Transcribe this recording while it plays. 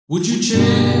Would you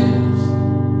change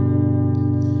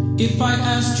if I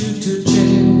asked you to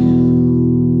change?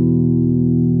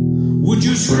 Would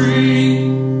you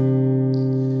scream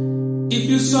if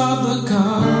you saw the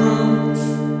cockroach?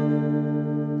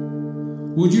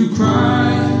 Would you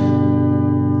cry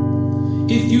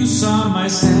if you saw my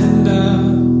stand-up?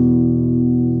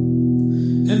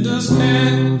 And does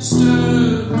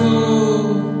Esther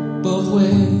go both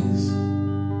ways?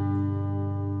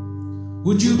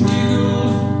 Would you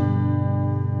giggle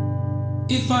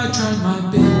if I tried my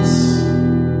best?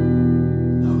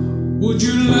 Would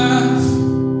you laugh?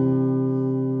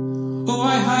 Oh,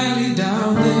 I highly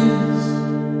doubt this.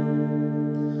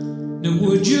 Now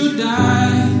would you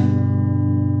die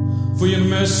for your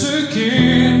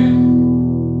Mexican?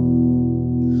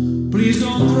 Please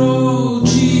don't throw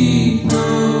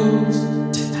Cheetos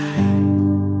tonight.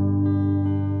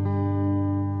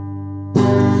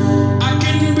 I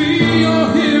can be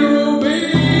your hero,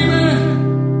 baby.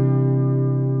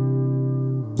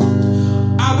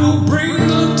 I will bring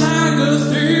the tiger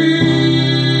thief.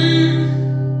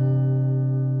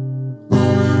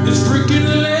 It's freaking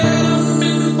let 'em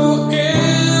in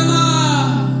forever.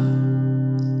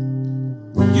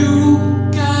 You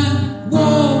can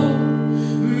walk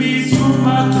me through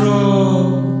my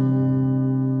throat.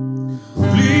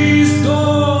 Please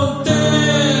don't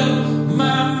tell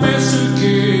my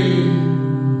Mexican.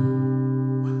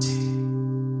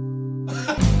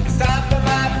 It's time for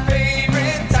my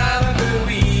favorite time of the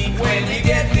week. When you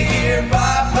get to hear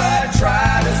Papa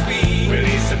try to speak. Will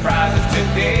he surprise us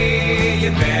today?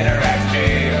 You better act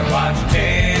jail. Watch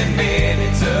 10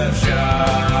 minutes of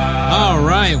Schaub. All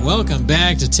right, welcome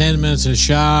back to 10 Minutes of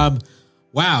Schaub.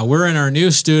 Wow, we're in our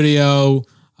new studio.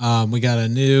 We got a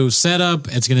new setup.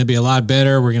 It's going to be a lot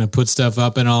better. We're going to put stuff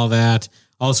up and all that.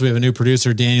 Also, we have a new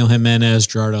producer, Daniel Jimenez.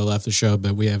 Gerardo left the show,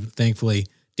 but we have, thankfully,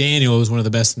 Daniel was one of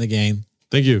the best in the game.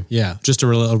 Thank you. Yeah, just a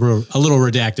little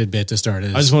redacted bit to start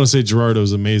it. I just want to say Gerardo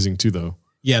is amazing too, though.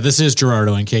 Yeah, this is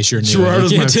Gerardo, in case you're new.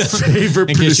 Gerardo's You my can't tell. favorite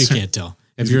In case you producer. can't tell.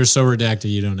 If you're so redacted,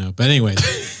 you don't know. But anyways,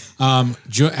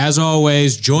 as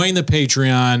always, join the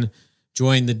Patreon,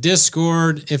 join the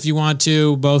Discord if you want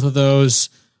to. Both of those.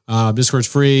 Discord's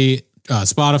free.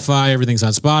 Spotify, everything's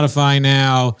on Spotify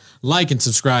now. Like and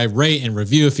subscribe, rate and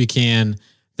review if you can.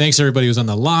 Thanks everybody who's on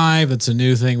the live. That's a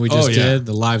new thing we just did.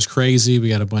 The live's crazy. We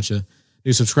got a bunch of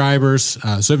new subscribers.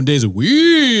 7 days a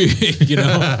week. We're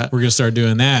going to start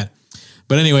doing that.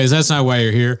 But anyways, that's not why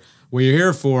you're here. What you're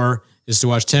here for is to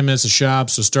watch 10 minutes of Schaub.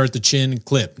 So start the chin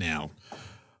clip now.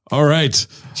 All right.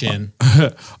 Chin.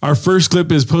 Our first clip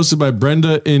is posted by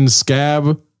Brenda in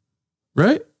Scab,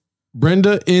 right?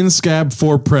 Brenda in Scab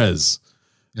for Prez.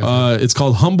 Okay. It's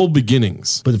called Humble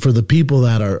Beginnings. But for the people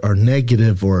that are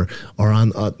negative or are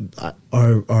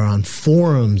on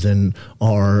forums and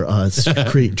are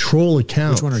create troll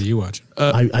accounts. Which one are you watching?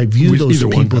 I view those either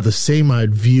people one. the same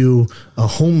I'd view a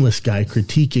homeless guy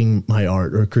critiquing my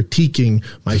art or critiquing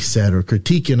my set or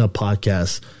critiquing a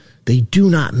podcast. They do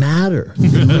not matter.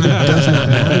 It does not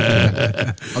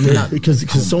matter. I mean, because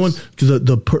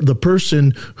the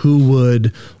person who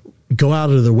would go out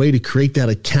of their way to create that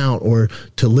account or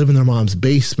to live in their mom's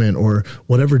basement or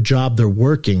whatever job they're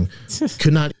working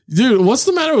could not. Dude, what's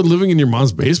the matter with living in your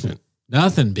mom's basement?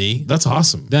 Nothing, B. That's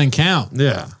awesome. Doesn't count.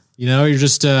 Yeah. You're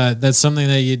just, that's something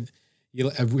that you,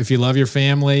 if you love your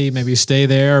family, maybe stay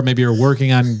there, or maybe you're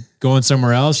working on going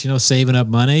somewhere else, saving up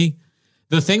money.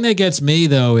 The thing that gets me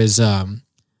though is,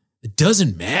 it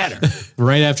doesn't matter.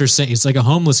 Right after saying, it's like a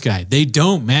homeless guy. They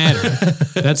don't matter.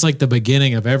 That's like the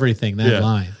beginning of everything, that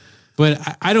line.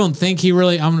 But I don't think he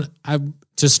really,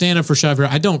 to stand up for Schaub,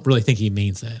 I don't really think he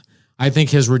means that. I think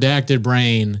his redacted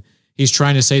brain, he's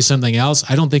trying to say something else.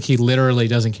 I don't think he literally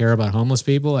doesn't care about homeless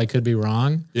people. I could be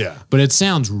wrong. Yeah. But it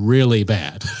sounds really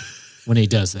bad when he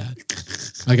does that.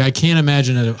 Like, I can't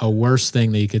imagine a worse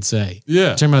thing that he could say.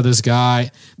 Yeah. Talking about this guy,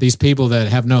 these people that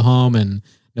have no home and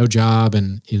no job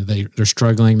and they're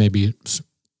struggling. Maybe,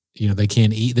 they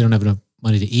can't eat. They don't have enough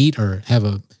money to eat or have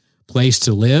a place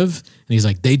to live. And he's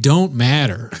like, they don't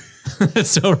matter.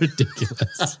 That's so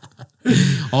ridiculous.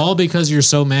 All because you're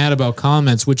so mad about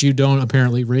comments, which you don't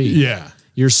apparently read. Yeah.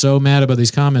 You're so mad about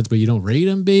these comments, but you don't read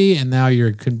them, B. And now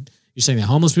you're saying that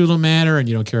homeless people don't matter and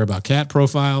you don't care about cat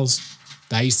profiles.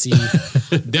 Dicey.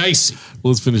 Dicey.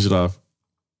 Let's finish it off.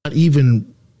 Not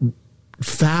even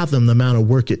fathom the amount of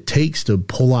work it takes to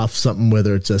pull off something,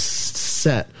 whether it's a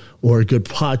set or a good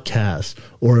podcast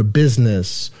or a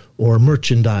business or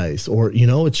merchandise or,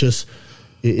 it's just.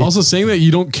 Also saying that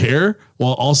you don't care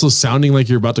while also sounding like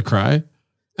you're about to cry.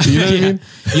 You know what I mean?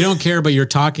 You don't care, but you're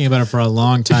talking about it for a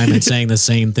long time and saying the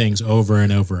same things over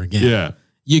and over again. Yeah.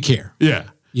 You care. Yeah.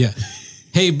 Yeah.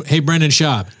 Hey, Brendan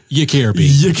Schaub, you care, B.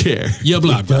 You care. You It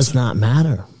blockbuster. does not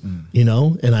matter, you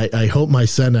know. And I hope my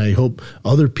son, I hope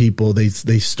other people, they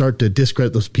start to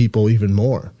discredit those people even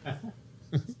more.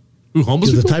 Who, homeless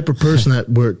Because the people? type of person that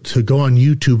were to go on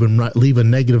YouTube and leave a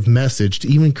negative message, to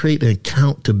even create an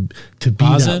account to be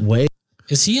Pause that it. way.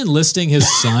 Is he enlisting his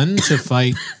son to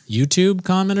fight YouTube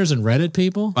commenters and Reddit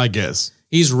people? I guess.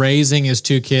 He's raising his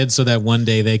 2 kids so that one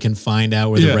day they can find out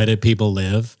where Yeah. the Reddit people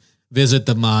live, visit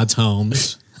the mods'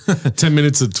 homes. 10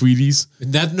 minutes of Tweeties.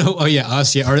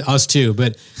 Us too.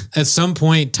 But at some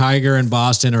point, Tiger and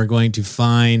Boston are going to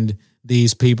find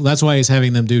these people. That's why he's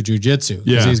having them do jujitsu. 'Cause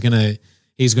Yeah.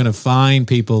 he's gonna find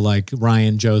people like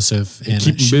Ryan Joseph and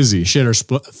keep 'em busy.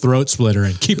 throat splitter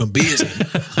and keep them busy.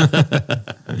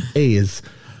 Is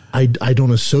I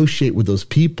don't associate with those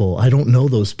people. I don't know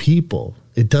those people.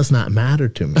 It does not matter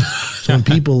to me. So when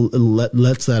people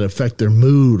lets that affect their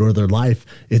mood or their life,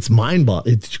 it's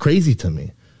mind-boggling. It's crazy to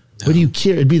me. What do you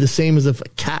care? It'd be the same as if a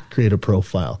cat created a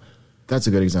profile. That's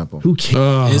a good example. Who cares?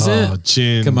 Oh, Is it?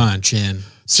 Chin. Come on, Chin.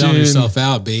 Selling Chin. yourself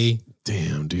out, B.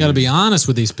 Damn, dude. You got to be honest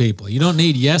with these people. You don't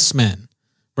need yes men.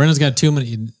 Brendan's got too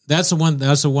many. That's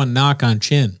the one knock on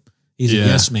Chin. He's Yeah. a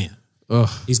yes man. Ugh.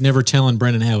 He's never telling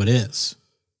Brendan how it is.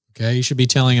 Okay, you should be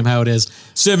telling him how it is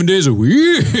 7 days a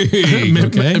week.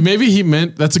 Okay, Maybe he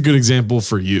meant that's a good example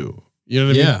for you. You know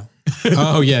what I mean? yeah.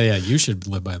 Oh yeah. You should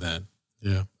live by that.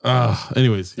 Yeah.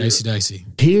 Anyways, here. Dicey.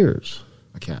 Cares?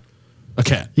 A cat. A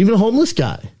cat. Even a homeless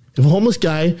guy. If a homeless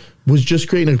guy was just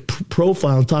creating a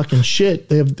profile and talking shit,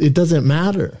 it doesn't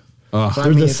matter.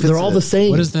 They're all the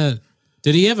same. What is that?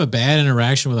 Did he have a bad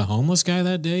interaction with a homeless guy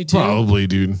that day too? Probably,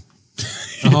 dude.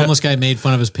 The homeless guy made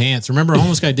fun of his pants. Remember, a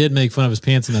homeless guy did make fun of his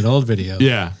pants in that old video.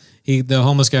 Yeah. The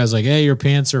homeless guy was like, "Hey, your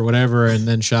pants or whatever," and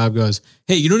then Schaub goes,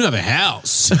 "Hey, you don't have a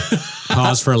house."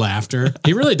 Pause for laughter.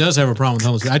 He really does have a problem with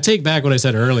homeless people. I take back what I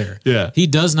said earlier. Yeah. He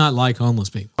does not like homeless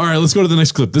people. All right, let's go to the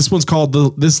next clip. This one's called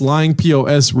This Lying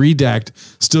POS Redact,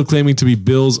 still claiming to be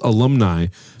Bill's alumni,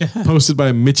 posted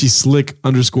by Mitchy Slick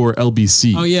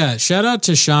 _LBC. Oh yeah, shout out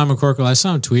to Sean McCorkle. I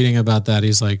saw him tweeting about that.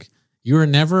 He's like, "You were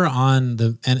never in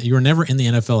the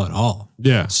NFL at all."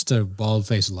 Yeah. It's just a bald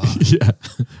faced lie. Yeah.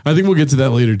 I think we'll get to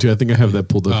that later, too. I think I have that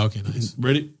pulled up. Oh, okay, nice.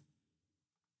 Ready?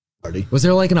 Was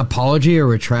there like an apology or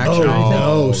retraction or anything?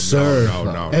 no, sir.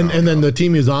 And then the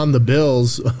team is on the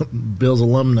Bills, Bills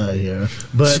alumni here.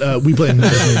 But we played in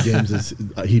as many games as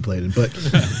he played in. But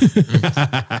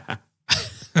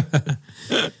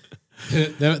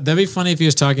That'd be funny if he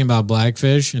was talking about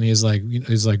Blackfish and he's like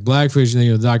Blackfish, and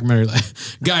then the documentary, like,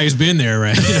 guy who's been there,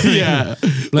 right? Yeah.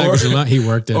 Blackfish, he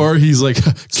worked it. Or he's like,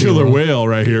 killer whale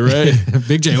right here, right?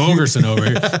 Big J Ogerson over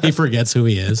here. He forgets who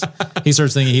he is. He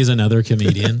starts thinking he's another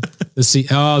comedian.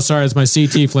 Sorry, it's my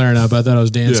CT flaring up. I thought I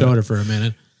was Dan Soder for a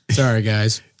minute. Sorry,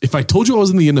 guys. If I told you I was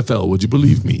in the NFL, would you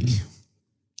believe me?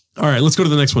 All right, let's go to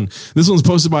the next one. This one's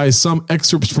posted by some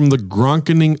excerpts from the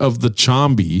Gronkening of the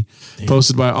Chombi,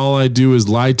 posted by All I Do Is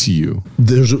Lie to You.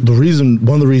 there's one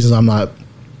of the reasons I'm not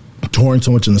touring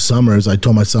so much in the summer is I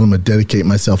told my son I'm going to dedicate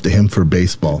myself to him for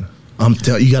baseball.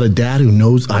 You got a dad who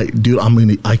knows, I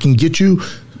can get you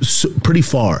pretty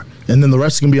far, and then the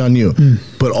rest is going to be on you.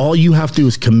 But all you have to do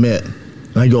is commit.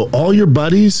 And I go, all your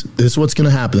buddies, this is what's going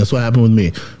to happen. That's what happened with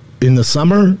me. In the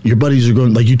summer, your buddies are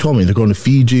going, like you told me, they're going to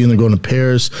Fiji and they're going to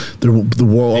Paris. They're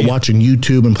watching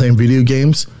YouTube and playing video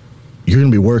games. You're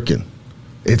going to be working.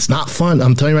 It's not fun.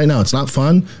 I'm telling you right now, it's not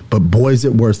fun, but boy, is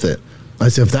it worth it. I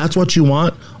said, if that's what you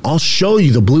want, I'll show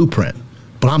you the blueprint.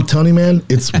 But I'm telling you, man,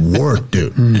 it's work,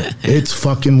 dude. It's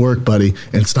fucking work, buddy.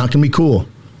 And it's not going to be cool.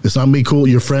 It's not going to be cool.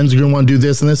 Your friends are going to want to do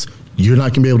this and this. You're not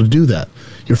going to be able to do that.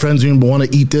 Your friends are going to want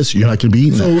to eat this. You're not going to be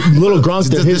eating that. So little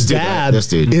Gronk, his dad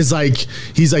is like,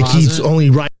 he's only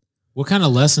right. What kind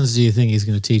of lessons do you think he's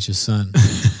going to teach his son?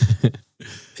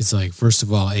 It's like, first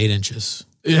of all, 8 inches.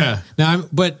 Yeah. Now,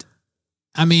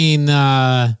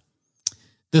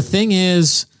 the thing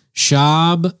is,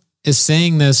 Schaub is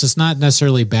saying this. It's not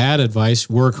necessarily bad advice.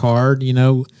 Work hard,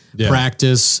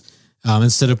 practice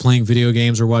instead of playing video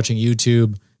games or watching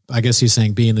YouTube. I guess he's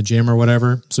saying be in the gym or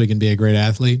whatever so he can be a great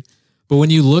athlete. But when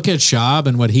you look at Schaub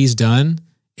and what he's done,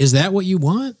 is that what you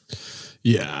want?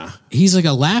 Yeah. He's like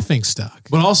a laughing stock.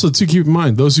 But also, to keep in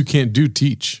mind, those who can't do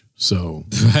teach. So,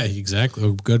 Right,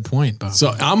 exactly. Good point, Bob. so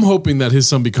I'm hoping that his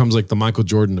son becomes like the Michael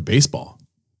Jordan of baseball.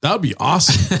 That would be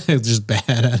awesome. Just bad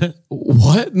at it.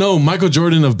 What? No, Michael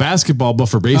Jordan of basketball, but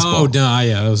for baseball. Oh, no,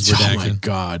 yeah, that was redacted. Oh my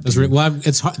God.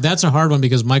 That's that's a hard one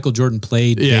because Michael Jordan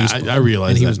played baseball. I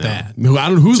realized and he that was now. bad.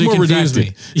 Who's So you more confused redacted?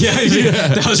 me. Yeah,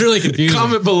 that was really confusing.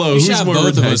 Comment below. You Who's shot more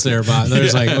both of us redacted? there, Bob.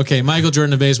 There's like, okay, Michael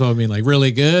Jordan of baseball would mean like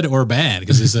really good or bad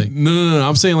because he's like No.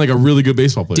 I'm saying like a really good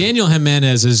baseball player. Daniel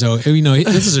Jimenez is,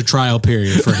 this is a trial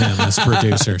period for him as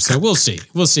producer. So we'll see.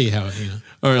 We'll see how,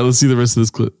 All right, let's see the rest of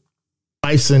this clip.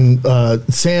 Rice and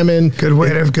salmon. Good way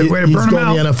to He's burn 'em going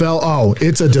out. to the NFL. Oh,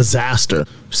 it's a disaster.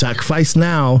 Sacrifice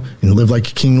now and live like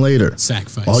a king later.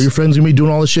 Sacrifice. All your friends are going to be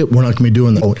doing all this shit. We're not going to be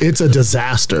doing that. Oh, it's a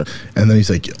disaster. And then he's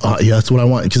like, yeah, that's what I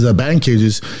want. Because at batting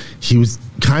cages, he was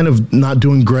kind of not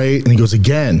doing great. And he goes,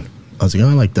 again. I was like, oh,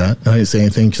 I like that. And I didn't say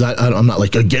anything because I'm not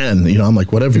like, again. I'm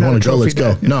like, whatever you Not want to a go, let's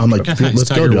trophy go. dad. No, I'm like, let's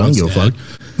go, dude. I don't give a fuck.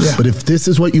 Yeah. But if this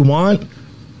is what you want,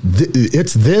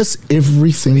 it's this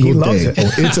every single He loves day. it.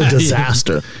 Oh, it's a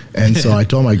disaster. And so I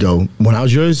told him, I go, when I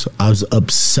was yours, I was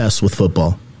obsessed with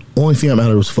football. Only thing that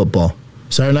mattered was football.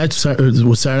 Saturday night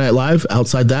was Saturday Night Live.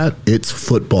 Outside that, it's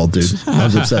football, dude. I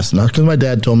was obsessed. Not because my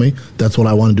dad told me that's what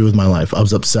I want to do with my life. I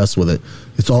was obsessed with it.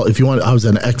 It's all, if you want, I was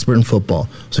an expert in football.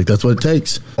 It's like, that's what it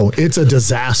takes. Oh, it's a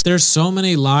disaster. There's so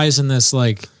many lies in this.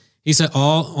 Like he said,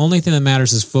 only thing that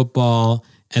matters is football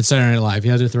and Saturday Night Live.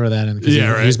 You had to throw that in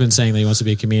because he's been saying that he wants to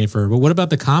be a comedian forever. But what about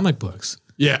the comic books?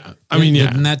 Yeah. I mean, yeah.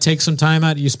 Didn't that take some time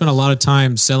out? You spent a lot of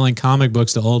time selling comic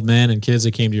books to old men and kids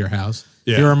that came to your house.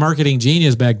 Yeah. You were a marketing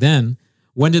genius back then.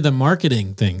 When did the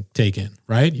marketing thing take in,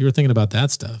 right? You were thinking about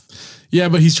that stuff. Yeah,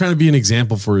 but he's trying to be an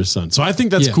example for his son. So I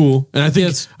think that's cool. And I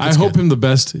think I hope him the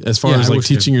best as far as like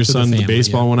teaching your son the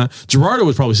baseball and whatnot. Gerardo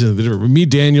would probably say something different. Me,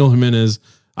 Daniel Jimenez,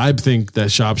 I think that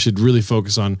Schaub should really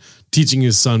focus on teaching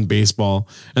his son baseball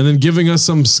and then giving us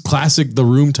some classic The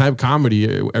Room type comedy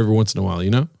every once in a while,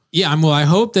 Yeah, I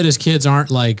hope that his kids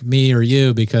aren't like me or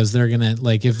you because they're going to,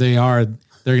 like, if they are,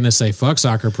 they're going to say fuck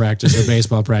soccer practice or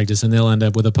baseball practice, and they'll end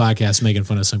up with a podcast making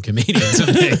fun of some comedians.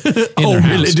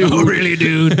 Really, dude? Oh, really,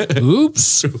 dude?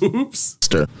 Oops.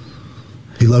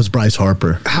 He loves Bryce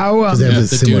Harper. How They have a the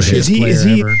similar douchiest hair. player is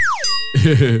he-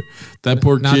 ever. That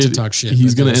poor Not to kid, talk shit,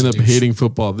 he's but going to that's end a up douche. hating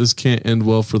football. This can't end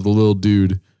well for the little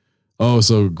dude. Oh,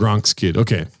 so Gronk's kid.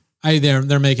 Okay.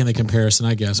 They're making the comparison,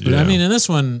 I guess. But I mean, in this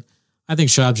one, I think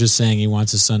Schaub's just saying he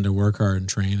wants his son to work hard and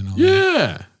train and all that.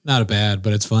 Yeah. Not bad,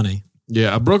 but it's funny.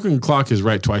 Yeah, a broken clock is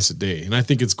right twice a day. And I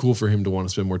think it's cool for him to want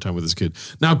to spend more time with his kid.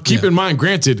 Now, keep in mind,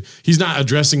 granted, he's not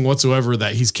addressing whatsoever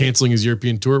that he's canceling his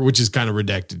European tour, which is kind of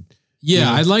redacted.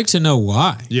 Yeah, I'd like to know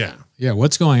why. Yeah. Yeah,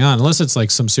 what's going on? Unless it's like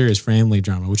some serious family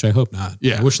drama, which I hope not.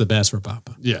 Yeah. I wish the best for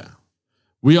Papa. Yeah.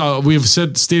 We've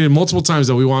stated multiple times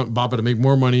that we want Bappa to make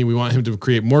more money. We want him to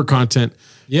create more content.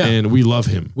 Yeah. And we love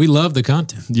him. We love the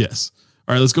content. Yes.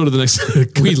 All right, let's go to the next.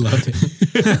 We love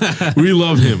him. We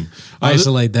love him.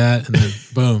 Isolate that and then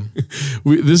boom.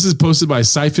 This is posted by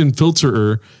Siphon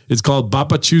Filterer. It's called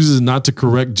Bappa chooses not to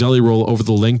correct Jelly Roll over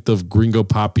the length of Gringo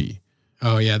Poppy.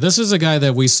 Oh, yeah. This is a guy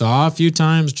that we saw a few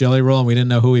times, Jelly Roll, and we didn't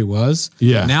know who he was.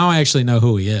 Yeah. Now I actually know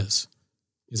who he is.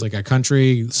 He's like a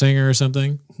country singer or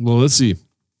something. Well, let's see.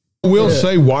 I will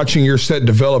say watching your set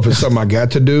develop is something I got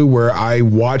to do where I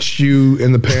watched you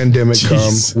in the pandemic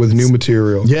come with new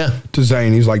material. Yeah. To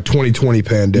Zane. He's like 2020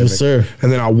 pandemic. Yes, sir.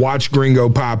 And then I watched Gringo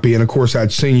Poppy, and of course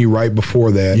I'd seen you right before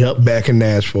that back in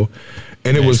Nashville.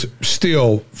 And it was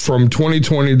still from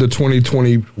 2020 to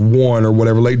 2021 or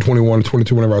whatever, late 21 to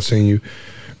 22, whenever I seen you,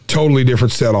 totally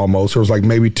different set almost. There was like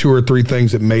maybe 2 or 3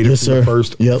 things that made it from the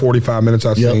first 45 minutes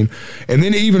I've seen. And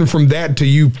then even from that to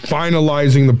you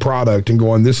finalizing the product and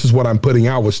going, this is what I'm putting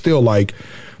out, was still like,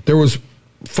 there was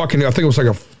fucking, I think it was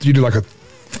like you did like a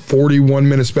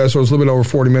 41-minute special. It was a little bit over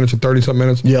 40 minutes or 30-something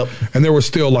minutes. Yep. And there was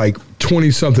still like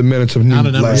 20-something minutes of new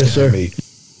blast for me.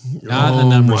 Not the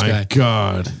numbers guy. Oh, my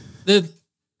God.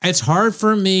 It's hard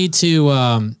for me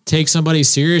to take somebody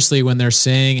seriously when they're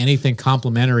saying anything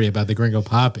complimentary about the Gringo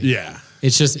Poppy. Yeah.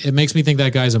 It's just, it makes me think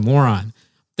that guy's a moron.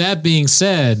 That being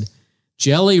said,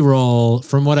 Jelly Roll,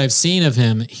 from what I've seen of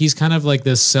him, he's kind of like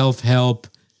this self-help,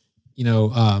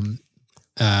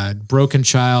 broken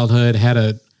childhood, had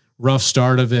a rough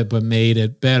start of it, but made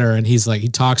it better. And he's like, he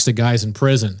talks to guys in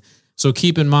prison. So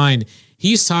keep in mind,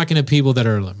 he's talking to people that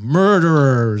are like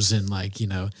murderers and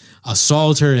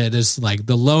assaulter. It is like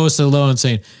the lowest of the low and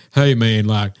saying, hey man,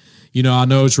 like, I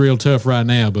know it's real tough right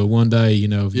now, but one day, you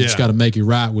just got to make it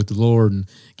right with the Lord and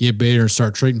get better and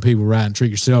start treating people right and treat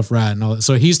yourself right and all that.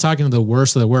 So he's talking to the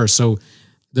worst of the worst. So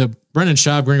the Brendan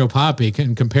Schaub Gringo Poppy,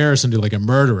 in comparison to like a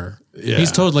murderer,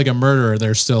 he's told like a murderer,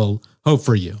 there's still hope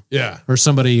for you. Yeah. Or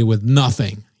somebody with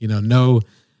nothing, no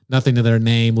nothing to their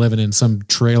name, living in some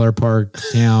trailer park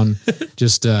town.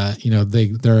 Just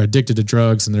they're addicted to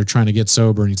drugs and they're trying to get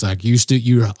sober. And he's like,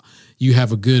 you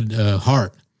have a good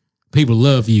heart. People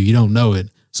love you. You don't know it.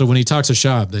 So when he talks to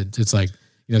Schaub, it's like,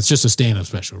 it's just a stand-up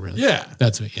special, really. Yeah.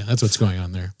 That's what's going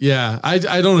on there. Yeah.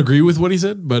 I don't agree with what he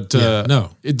said, but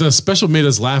the special made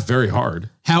us laugh very hard.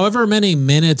 However many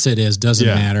minutes it is, doesn't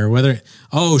matter. Whether,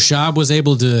 Schaub was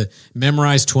able to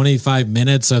memorize 25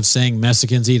 minutes of saying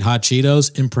Mexicans eat hot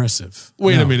Cheetos, impressive.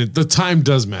 Wait a minute. The time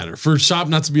does matter. For Schaub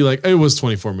not to be like, it was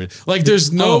 24 minutes. Like,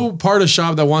 there's no part of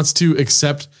Schaub that wants to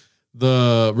accept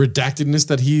the redactedness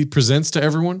that he presents to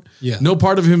everyone. Yeah. No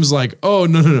part of him is like, oh,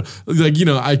 no. Like,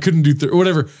 I couldn't do or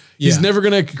whatever. He's never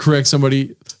going to correct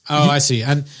somebody. Oh, I see.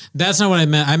 And that's not what I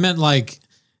meant. I meant like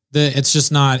it's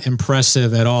just not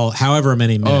impressive at all. However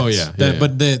many minutes. Oh yeah.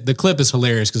 But the clip is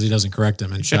hilarious because he doesn't correct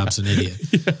him and Schaub's an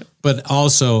idiot. But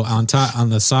also on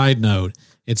the side note,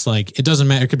 it's like, it doesn't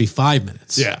matter. It could be 5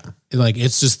 minutes. Yeah. Like,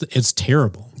 it's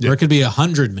terrible. Or it could be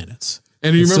 100 minutes.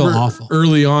 And you remember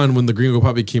early on when the Gringo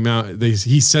Puppy came out,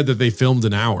 he said that they filmed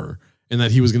an hour and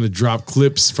that he was going to drop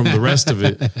clips from the rest of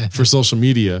it for social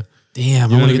media.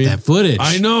 Damn, I want to get that footage.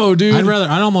 I know, dude.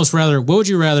 I'd almost rather, what would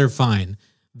you rather find?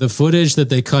 The footage that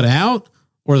they cut out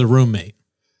or the roommate?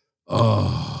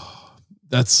 Oh,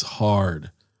 that's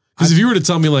hard. Because if you were to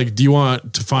tell me, like, do you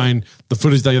want to find the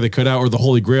footage that they cut out or the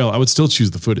Holy Grail, I would still choose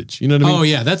the footage. You know what I mean? Oh,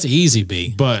 yeah, that's easy,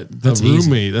 B. But the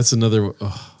roommate, that's another.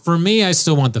 For me, I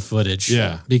still want the footage.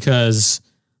 Yeah. Because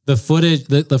the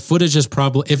footage is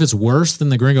probably, if it's worse than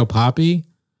the Gringo Poppy,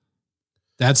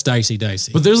 that's dicey.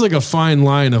 But there's like a fine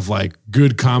line of like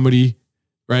good comedy,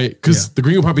 right? Because the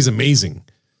Gringo Poppy is amazing.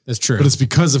 That's true. But it's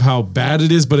because of how bad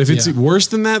it is. But if it's worse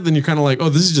than that, then you're kind of like, oh,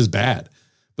 this is just bad.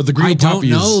 But the Gringo Poppy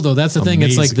is, I don't know, though. That's the thing.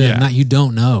 It's like you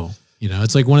don't know.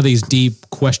 It's like one of these deep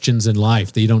questions in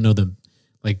life that you don't know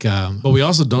but we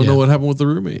also don't know what happened with the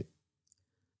roommate.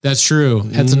 That's true.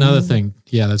 That's another thing.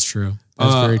 Yeah, that's true.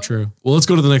 That's very true. Well, let's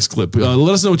go to the next clip.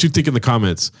 Let us know what you think in the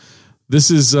comments.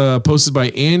 This is posted by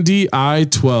Andy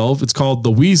I12. It's called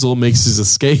 "The Weasel Makes His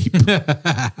Escape."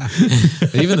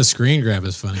 Even the screen grab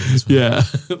is funny. Yeah.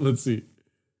 Let's see.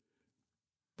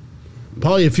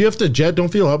 Paulie, if you have to jet, don't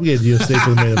feel obligated to stay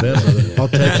for the main event, brother. I'll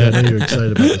text you. I know you're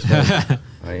excited about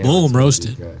this. Boom,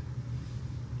 roasted.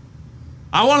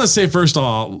 I want to say, first of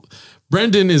all,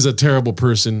 Brendan is a terrible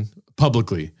person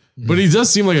publicly, but he does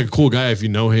seem like a cool guy if you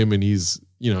know him and he's,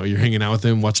 you're hanging out with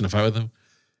him, watching a fight with him.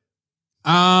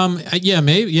 Yeah,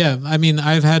 maybe. Yeah. I mean,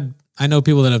 I know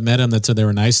people that have met him that said they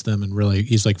were nice to them and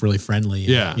he's like really friendly.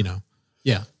 And,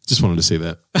 yeah. Just wanted to say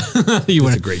that.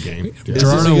 It's a great game.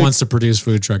 Gerardo wants to produce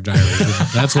Food Truck Diary.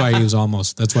 That's why he was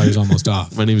almost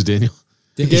off. My name is Daniel.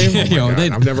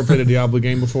 I've never played a Diablo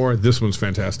game before. This one's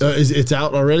fantastic. It's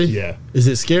out already? Yeah. Is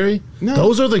it scary? No.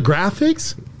 Those are the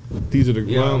graphics? These are the...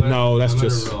 no, that's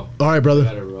just... All right,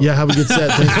 brother. Yeah, have a good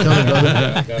set. Thanks for coming, brother.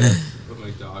 I gotta put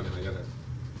my dog and I gotta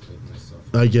make myself...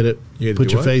 I get it. You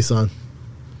Put your face on.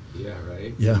 Yeah,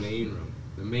 right? Yeah. The main room.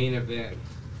 The main event.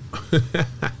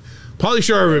 Paulie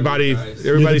Shore, everybody.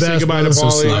 Everybody say goodbye to So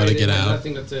Paulie. slow to get out.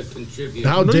 Nothing to contribute.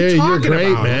 How dare you? You're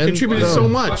great, man. Contributed so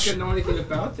much. I don't know anything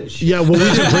about this shit. Yeah, well, we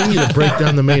didn't bring you to break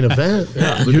down the main event.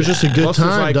 You're just a good Buster's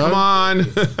time, like, dog. come on.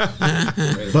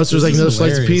 Buster's like, another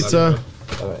slice of pizza.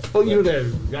 Oh, you there.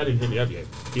 I didn't hit me up yet.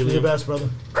 You're the best, brother.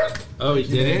 Oh, he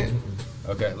didn't?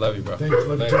 Okay, love you, bro. Thanks.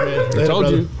 Love you too, Later. man. I Later, told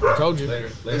brother. you. I told you. Later.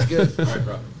 That's good. All right,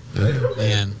 bro. Later.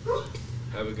 Man.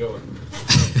 Have a good one.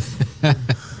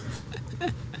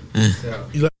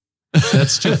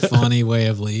 That's such a funny way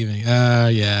of leaving.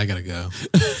 Yeah, I gotta go.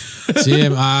 See,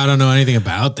 I don't know anything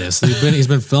about this. He's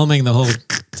been filming the whole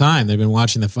time. They've been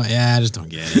watching the fight. Yeah, I just don't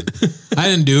get it. I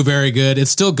didn't do very good.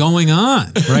 It's still going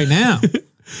on right now.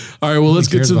 All right, well, let's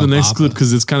get to the next Papa? clip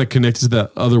because it's kind of connected to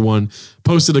that other one.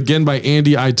 Posted again by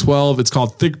Andy I12. It's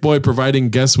called Thick Boy Providing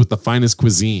Guests with the Finest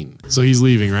Cuisine. So he's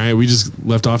leaving, right? We just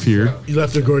left off here. You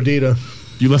left a gordita.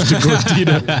 You left a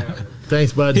gordita.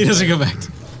 Thanks, bud. He doesn't go back.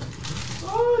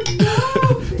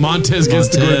 Montez gets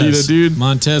the gordita, dude.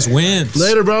 Montez wins.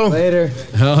 Later, bro. Later.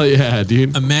 Hell yeah,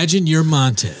 dude. Imagine you're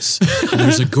Montez. And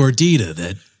there's a gordita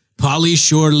that Paulie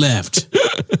Shore left.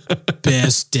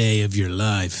 Best day of your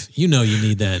life. You know you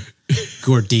need that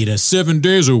gordita 7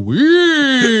 days a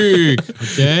week.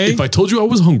 Okay? If I told you I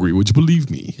was hungry, would you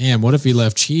believe me? Damn, what if he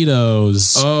left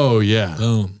Cheetos? Oh, yeah.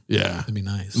 Boom. Yeah. That'd be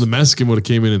nice. The Mexican would have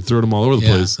came in and thrown them all over the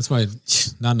Yeah, place. that's why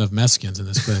not enough Mexicans in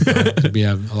this clip. We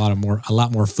have a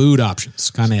lot more food options.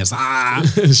 Kind of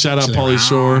Shout out Paulie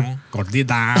Shore.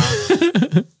 Gordita.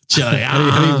 How do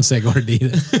you even say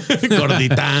gordita? Gordita.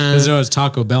 Because there was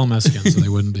Taco Bell Mexicans, so they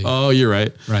wouldn't be. Oh, you're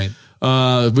right. Right.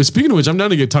 But speaking of which, I'm down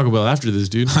to get Taco Bell after this,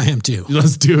 dude. I am too.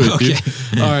 Let's do it, Okay.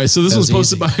 dude. All right. So this was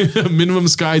posted by Minimum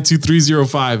Sky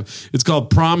 2305. It's called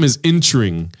Prom is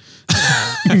Entering.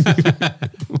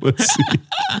 Let's see.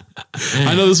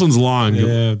 I know this one's long.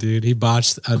 Yeah, dude. He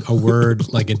botched a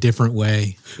word like a different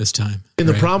way this time. And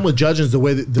the problem with judging is the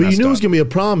way that you knew it was going to be a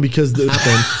problem because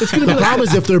it's going to be a problem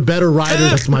is if they're better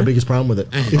writers. That's my biggest problem with it.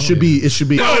 It should be.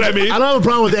 You know what I mean? I don't have a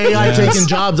problem with AI taking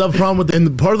jobs. I have a problem with,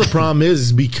 and part of the problem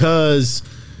is because.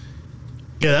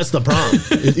 Yeah, that's the problem.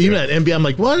 Even at NBA, I'm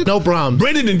like, what? No problem.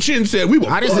 Brendan and Chin said we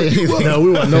want. I didn't say anything. No, we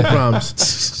want no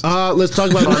problems. Let's talk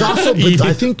about also. But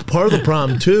I think part of the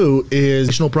problem too is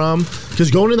additional problem because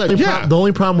going to that. The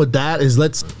only problem with that is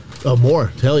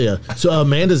more. Tell you. So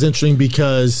Amanda's interesting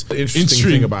because Interesting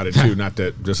thing about it too. Not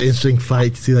that just interesting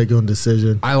fight. See that going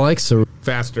decision. I like Sir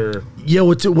faster. Yeah,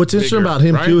 what's interesting about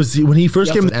him too is when he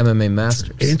first came to MMA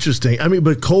Masters. Interesting. I mean,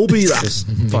 but Colby,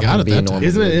 Isn't got it that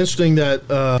it interesting that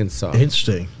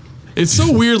interesting. It's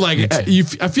so weird. Like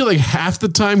I feel like half the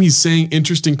time he's saying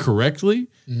interesting correctly,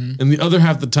 and the other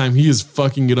half the time he is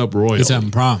fucking it up royally. He's having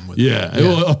a problem with it.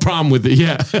 Yeah, a problem with it.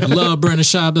 Yeah, I love Brendan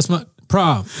Schaub. That's my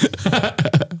problem.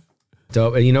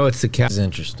 Dope. And it's the cat. It's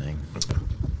interesting.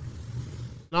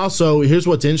 Also, here's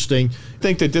what's interesting. I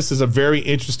think that this is a very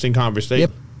interesting conversation.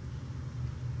 Yep.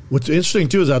 What's interesting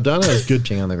too is Aldana has good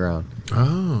On the ground.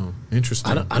 Oh,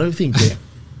 interesting. I don't think they,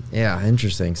 Yeah,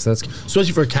 interesting. So that's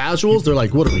especially for casuals, they're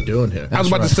like, what are we doing here? I was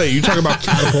about to say, you talk about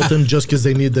Catapult them just because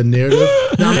they need the narrative.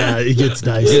 Yeah, it gets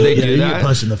nice. Do they yeah, do you that? get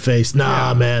punched in the face.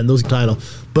 Nah, man, those title.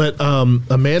 But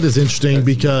Amanda's interesting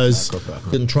because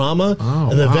in trauma,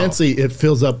 and eventually it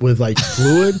fills up with like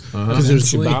fluid because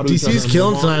there's DC's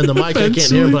killing tonight on the mic. I can't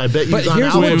hear, but I bet he's on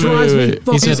here's Alpha. what drives me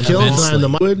fucking DC's killing tonight on the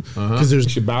mic because there's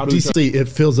DC. It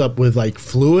fills up with like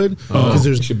fluid because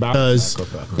there's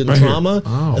in trauma,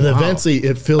 and eventually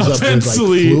it fills up with like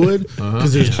fluid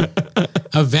because there's.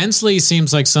 Eventually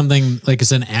seems like something like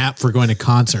it's an app for going to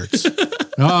concerts.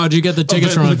 Oh, did you get the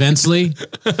tickets from Eventually?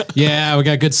 Yeah, we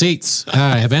got good seats.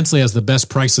 Eventually has the best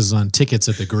prices on tickets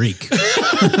at the Greek.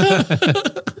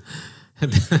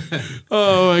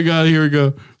 Oh my God, here we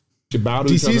go.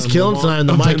 DC's killing tonight on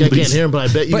the mic. I can't hear him, but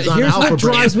I bet he's on here's Alpha. what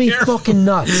drives me fucking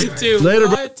nuts. Dude, Later,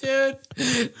 what, dude?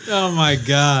 Oh my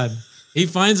God. He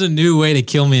finds a new way to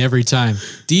kill me every time.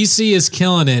 DC is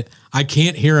killing it. I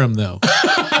can't hear him though.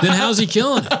 Then how's he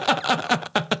killing it?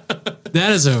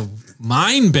 That is a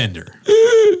mind bender.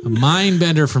 A mind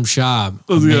bender from Schaub.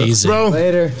 Amazing. Bro,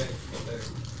 Later.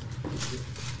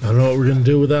 I don't know what we're gonna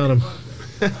do without him.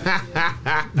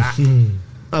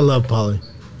 I love Polly.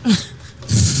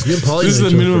 This is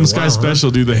the Minimum Sky special,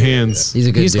 dude. The hands. He's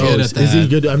a good He's dude. good at that. Is he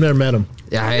good? I've never met him.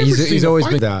 Yeah, he's always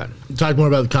been that. Talk more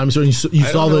about the comedy store. You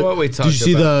saw know the. what we Did you talked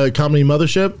see the comedy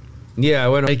mothership? Yeah, I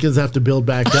went. Makers have to build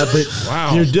back up, but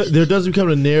Wow. there does become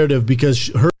a narrative because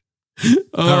her.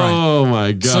 Oh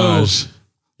my gosh. So,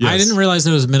 I didn't realize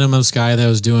it was Minimum Sky that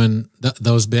was doing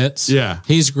those bits. Yeah.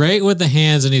 He's great with the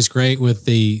hands and he's great with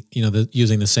the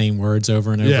using the same words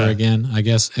over and over again. I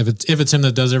guess if it's him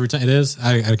that does every time, it is.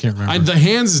 I can't remember. The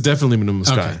hands is definitely Minimum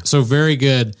Sky. Okay, so very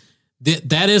good.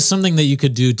 That is something that you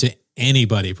could do to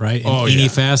anybody, right? In any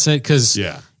facet, because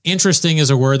interesting is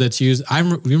a word that's used.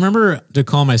 You remember to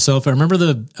call myself. I remember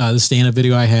the stand-up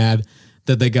video I had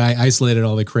that the guy isolated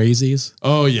all the crazies.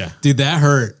 Oh yeah, dude, that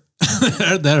hurt.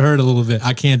 That hurt a little bit.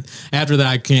 I can't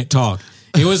talk.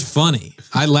 It was funny.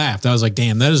 I laughed. I was like,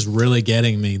 damn, that is really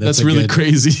getting me. That's really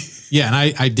crazy. Yeah,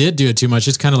 and I did do it too much.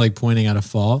 It's kind of like pointing out a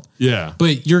fault. Yeah.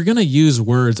 But you're going to use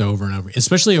words over and over,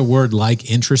 especially a word like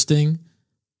interesting.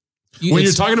 When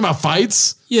you're talking about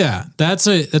fights? Yeah,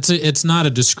 it's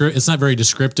not very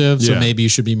descriptive, so maybe you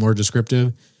should be more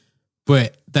descriptive.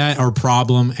 But that or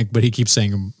problem, but he keeps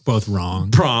saying them both wrong.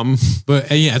 Prom.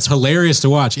 But yeah, it's hilarious to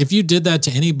watch. If you did that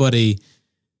to anybody,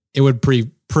 it would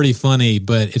be pretty funny,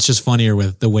 but it's just funnier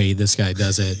with the way this guy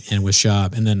does it and with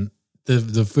Schaub. And then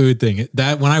the food thing,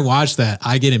 that when I watch that,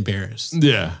 I get embarrassed.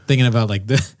 Yeah. Thinking about like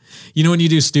when you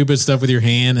do stupid stuff with your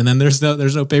hand and then there's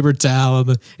no paper towel.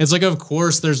 It's like, of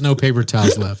course there's no paper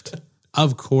towels left.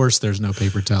 Of course there's no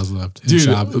paper towels left in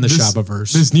the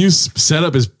Schaubiverse. This new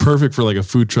setup is perfect for like a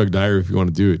food truck diary if you want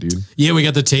to do it, dude. Yeah, we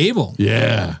got the table.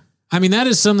 Yeah. I mean, that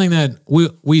is something that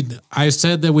I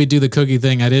said that we do the cookie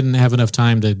thing. I didn't have enough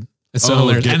time to. It's so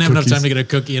hilarious. I didn't have enough time to get a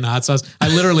cookie and hot sauce. I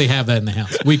literally have that in the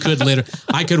house. We could later.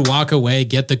 I could walk away,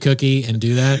 get the cookie, and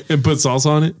do that and put salsa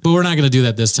on it. But we're not going to do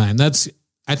that this time.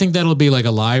 I think that'll be like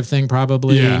a live thing,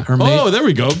 probably. Yeah. There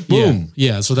we go. Boom.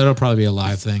 Yeah. So that'll probably be a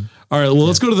live thing. All right. Well,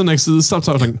 let's go to the next. Let's stop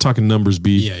talking numbers,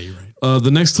 B. Yeah, you're right.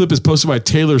 The next clip is posted by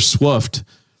Taylor Swift.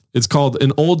 It's called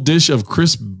An Old Dish of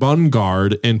Chris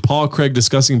Bungard and Paul Craig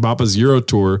discussing Bappa's Euro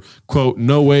tour. Quote,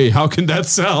 no way. How can that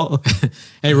sell?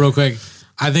 Hey, real quick.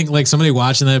 I think like somebody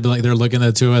watching that, but like they're looking at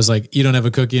the two of us like, you don't have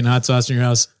a cookie and hot sauce in your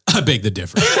house. I beg the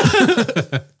difference.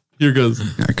 Here goes.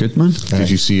 Yeah, good man. Did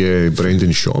you see Brendan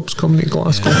Schaub's coming to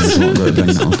Glasgow?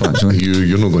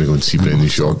 You're not going to go and see Brendan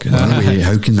Schaub.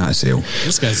 How can that sell?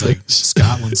 This guy's like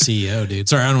Scotland CEO, dude.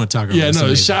 Sorry, I don't want to talk about this. Yeah,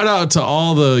 no, shout out to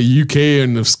all the UK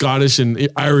and the Scottish and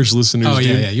Irish listeners. Oh,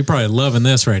 yeah, dude. yeah. You're probably loving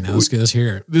this right now. Let's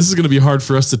hear it. This is going to be hard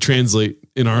for us to translate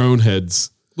in our own heads.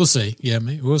 We'll see. Yeah,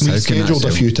 mate. We'll see. We scheduled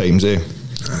a few times, I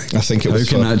think it was.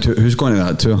 Who's going to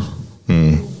that tour?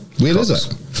 Where is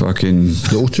it? Fucking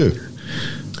the O2.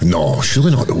 No,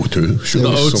 surely not the O2. Surely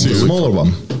the O2. Some smaller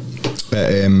one. But,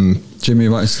 Jimmy,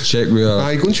 let's check where go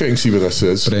and check and see where this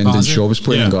is. Brendan Schaub's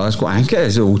playing in Glasgow. I think it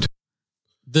is O2.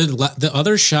 The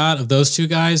other shot of those two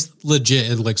guys,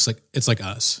 legit, it looks like it's like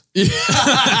us. Like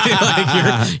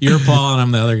you're Paul and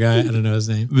I'm the other guy. I don't know his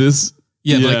name. Like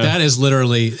that is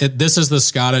literally this is the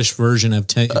Scottish version of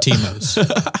Timo's.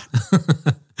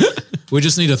 We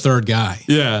just need a third guy.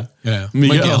 Yeah.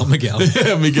 Miguel.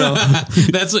 Yeah, Miguel.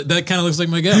 That kind of looks like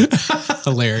Miguel.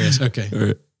 Hilarious. Okay.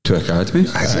 Right. To Academy.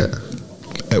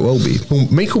 It will be. Well,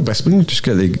 Michael Bisping. Just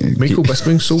get the Michael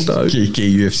Bisping sold out.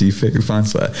 UFC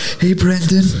fans like, hey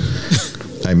Brendan.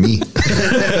 I'm me.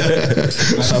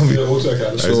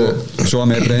 So I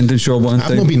met Brendan Schaub one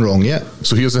time. I've not been wrong yet.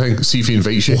 So here's the thing. See if he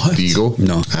invites you. What? Do you go?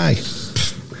 No. Hi.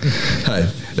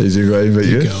 Is he going to invite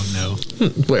you? Go, no.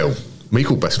 Well,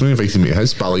 Michael Bisping invited me to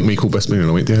his, but I like Michael Bisping and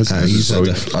I went to his.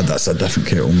 That's a different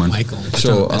kettle, man. Michael.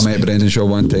 So I met Brendan Schaub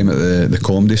one time at the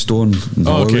Comedy Store in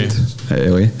Hollywood, at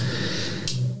LA.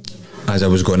 As I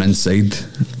was going inside,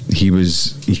 he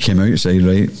came outside,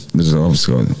 right? There's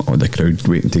obviously all the crowd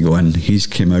waiting to go in. He's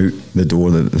came out the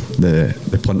door that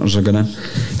the punters are going in,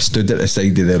 stood at the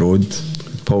side of the road,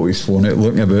 pulled his phone out,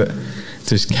 looking about,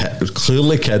 just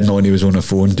clearly kidding on he was on a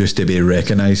phone just to be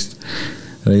recognised.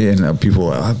 Right, and people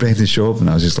were like, Brendan Schaub, and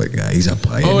I was just like, he's a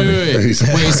pie. Oh, anyway. wait.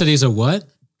 Wait, you said he's a what?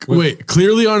 Wait,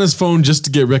 clearly on his phone just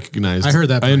to get recognized. I heard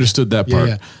that part. I understood that part.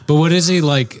 Yeah. But what is he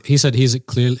like? He said he's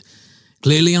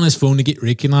clearly on his phone to get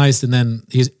recognized, and then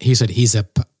he said he's a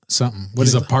something.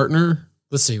 He's a partner?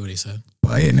 Let's see what he said.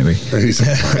 Pie anyway. He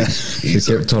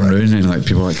kept turning around and like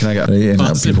people were like, can I get right?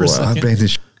 And people were like, Brendan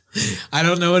Schaub. I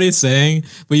don't know what he's saying,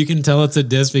 but you can tell it's a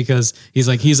diss because he's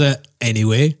like, he's a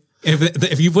anyway.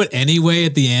 If you put anyway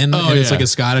at the end and it's like a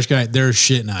Scottish guy, they're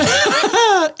shitting on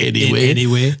it.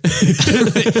 Anyway.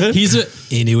 He's a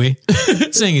anyway.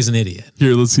 Saying he's an idiot.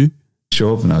 Here, let's see.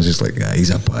 Show up and I was just like,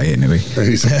 he's a pie anyway.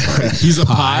 He's a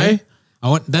pie?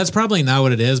 That's probably not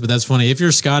what it is, but that's funny. If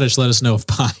you're Scottish, let us know if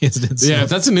pie is an insult. Yeah, if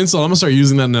that's an insult, I'm going to start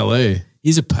using that in LA.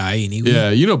 He's a pie anyway.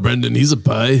 Yeah, you know Brendan, he's a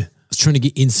pie. I was trying to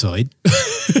get inside.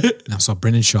 And I saw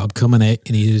Brendan Schaub coming out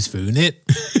and he was doing it.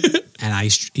 And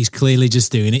he's clearly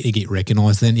just doing it to get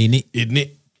recognised then, isn't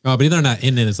it? Oh, but they're not.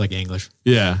 Isn't it? It's like English.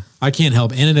 Yeah. I can't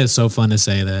help. Isn't it so fun to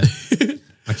say that?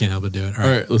 I can't help but do it. All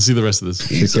right, let's see the rest of this.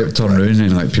 He kept turning around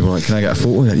and like people were like, can I get a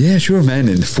photo? Like, yeah, sure, man.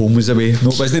 And the phone was away.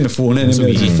 No, but it's in the phone anymore.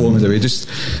 The phone was away. Just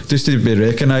to be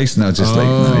recognised. And I was just like,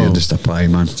 no, you're just a pie,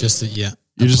 man.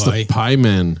 You're just a pie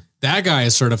man. That guy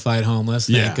is certified homeless.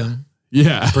 Thank him.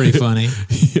 Yeah. Pretty funny.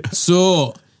 Yeah.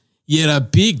 So, you're a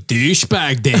big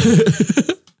douchebag then.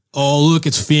 Oh, look,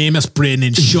 it's famous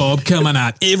Brendan Schaub coming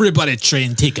out. Everybody try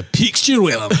and take a picture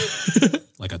with him.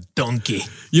 Like a donkey.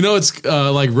 You know, it's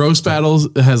like Roast Battles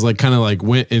has like kind of like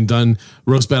went and done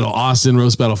Roast Battle Austin,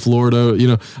 Roast Battle Florida. You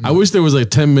know, I wish there was like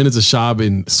 10 minutes of Schaub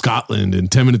in Scotland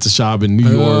and 10 minutes of Schaub in New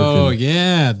York. Oh,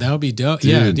 yeah. That would be dope.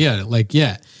 Dude.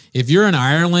 Yeah. If you're in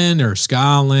Ireland or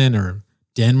Scotland or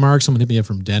Denmark, someone hit me up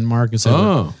from Denmark and said,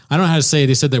 I don't know how to say it.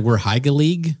 They said that we're Higa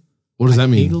League. What does that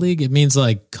mean? Higa League? It means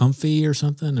like comfy or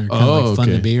something, or kind of like fun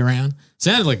to be around.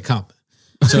 Sounded like a compliment.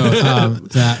 So,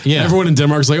 everyone in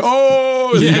Denmark's like,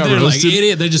 oh, they're like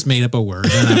idiot. They just made up a word.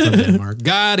 They're not from Denmark.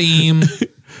 Got him.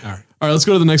 All right, let's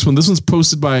go to the next one. This one's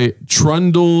posted by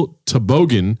Trundle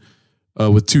Toboggan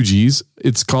with 2 G's.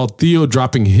 It's called Theo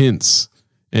Dropping Hints.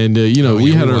 And,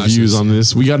 we had our views on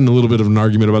this. We got in a little bit of an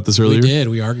argument about this earlier. We did.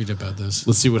 We argued about this.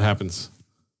 Let's see what happens.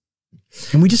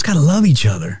 And we just got to love each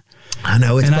other. I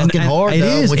know it's fucking hard. It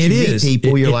is. When you meet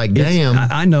people, you're like, damn.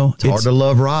 I know it's hard to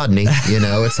love Rodney.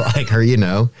 It's like her.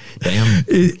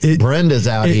 Damn. Brenda's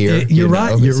out here. You're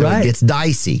right. You're right. It's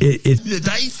dicey.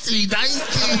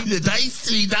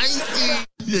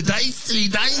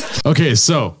 Okay,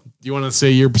 so you want to say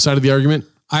your side of the argument?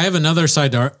 I have another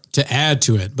side to add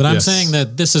to it, but I'm saying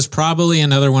that this is probably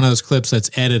another one of those clips that's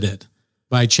edited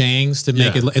by Changs to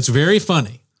make it. It's very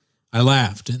funny. I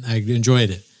laughed and I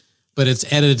enjoyed it. but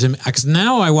it's edited to me. Because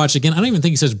now I watch again. I don't even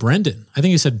think he says Brendan. I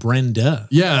think he said Brenda.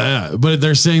 Yeah. But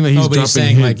they're saying that he's dropping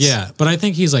saying hints. like, yeah. But I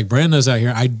think he's like, Brenda's out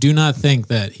here. I do not think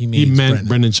that he meant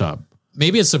Brendan Schaub.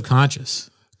 Maybe it's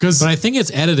subconscious. But I think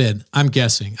it's edited. I'm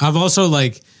guessing. I've also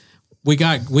like, we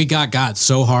got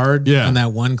so hard on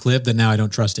that one clip that now I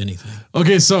don't trust anything.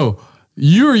 Okay, so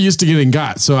you're used to getting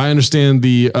got, so I understand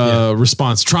the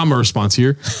trauma response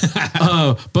here.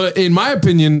 But in my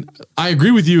opinion, I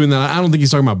agree with you in that I don't think he's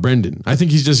talking about Brendan. I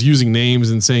think he's just using names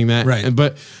and saying that. Right.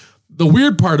 But the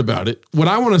weird part about it, what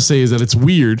I want to say is that it's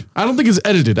weird. I don't think it's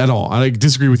edited at all. I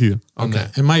disagree with you on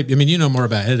that. It might. I mean, you know more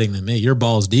about editing than me. You're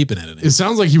balls deep in editing. It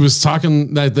sounds like he was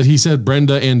talking that he said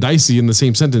Brenda and Dicey in the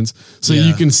same sentence. So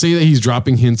you can say that he's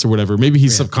dropping hints or whatever. Maybe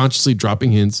he's subconsciously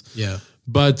dropping hints. Yeah.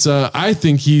 But I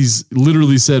think he's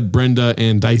literally said Brenda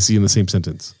and Dicey in the same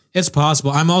sentence. It's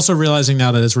possible. I'm also realizing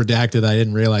now that it's redacted. I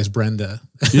didn't realize Brenda.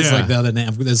 It's like the other name.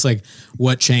 It's like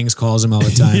what Changs calls him all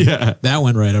the time. Yeah. That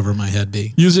went right over my head,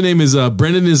 B. Username is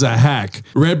Brendan is a hack.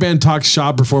 Red Band talks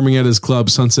Schaub performing at his club,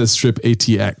 Sunset Strip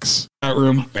ATX. Chat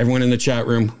room. Everyone in the chat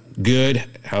room. Good.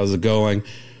 How's it going?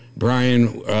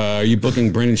 Brian, are you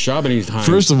booking Brendan Schaub anytime?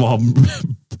 First of all,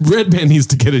 Red Band needs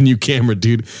to get a new camera,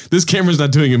 dude. This camera's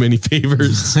not doing him any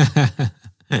favors.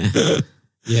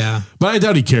 Yeah. But I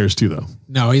doubt he cares too, though.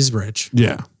 No, he's rich.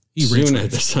 Yeah. He's rich. Soon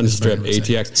at the Sunset Strip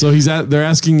ATX. So they're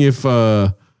asking if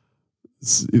he'll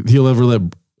ever let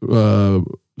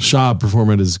Schaub perform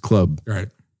at his club. Right.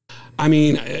 I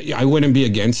mean, I wouldn't be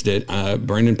against it.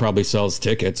 Brendan probably sells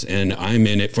tickets, and I'm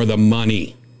in it for the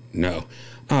money. No.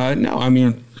 I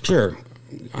mean, sure.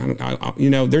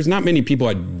 There's not many people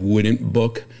I wouldn't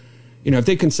book. If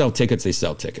they can sell tickets, they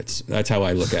sell tickets. That's how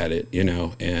I look at it,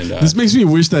 And this makes me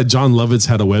wish that John Lovitz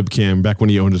had a webcam back when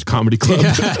he owned a comedy club.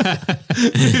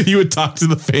 He would talk to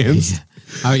the fans.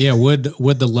 Yeah. Would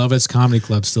the Lovitz Comedy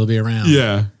Club still be around?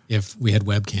 Yeah. If we had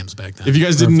webcams back then. If you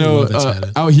guys didn't know,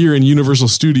 out here in Universal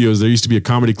Studios, there used to be a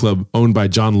comedy club owned by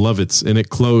John Lovitz, and it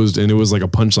closed, and it was like a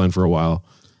punchline for a while.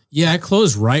 Yeah, it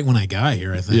closed right when I got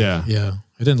here, I think. Yeah. Yeah.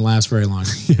 It didn't last very long.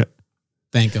 Yeah.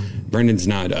 Thank him. Brendan's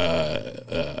not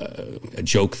a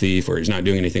joke thief, or he's not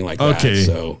doing anything like that. Okay.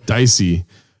 So dicey.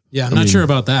 Yeah, I'm not sure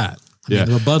about that. I mean,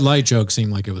 the Bud Light joke seeed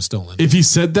like it was stolen. If he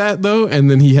said that, though, and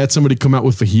then he had somebody come out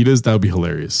with fajitas, that would be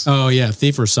hilarious. Oh, yeah.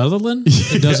 Thief or Sutherland?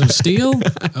 It doesn't steal?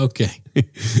 Okay.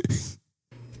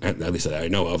 At least that I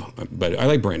know of. But I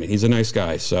like Brendan. He's a nice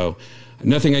guy. So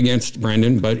nothing against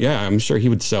Brendan, but yeah, I'm sure he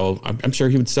would sell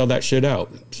that shit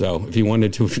out. So if he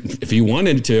wanted to, he'd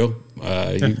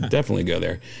definitely go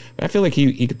there. But I feel like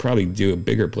he could probably do a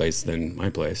bigger place than my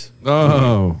place.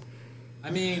 Oh.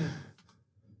 I mean,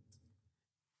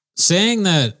 saying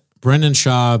that Brendan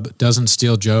Schaub doesn't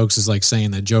steal jokes is like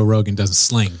saying that Joe Rogan doesn't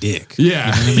slang dick. Yeah, you know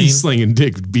what I mean? He's slanging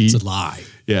dick. It's a lie.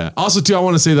 Yeah. Also, too, I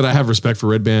want to say that I have respect for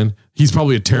Red Band. He's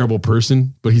probably a terrible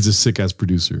person, but he's a sick-ass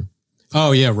producer.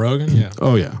 Oh, yeah, Rogan? Yeah.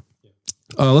 Oh, yeah.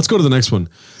 Let's go to the next one.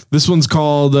 This one's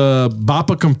called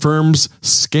Bappa Confirms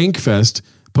Skankfest,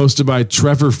 posted by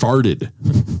Trevor Farted.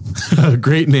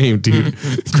 Great name, dude.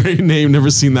 Great name.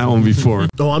 Never seen that one before.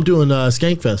 Oh, I'm doing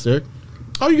Skankfest, Eric.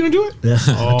 Oh, you're going to do it? Yeah.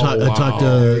 I talked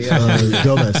to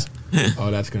Gomez.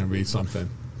 Oh, that's going to be something.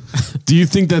 Do you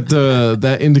think that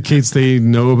that indicates they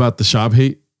know about the Schaub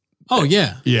hate? Oh,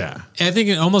 yeah. Yeah. I think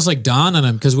it almost like dawned on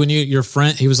him because when your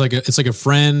friend, he was like, it's like a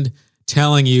friend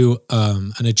telling you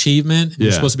an achievement. And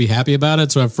You're supposed to be happy about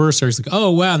it. So at first, Eric's like, oh,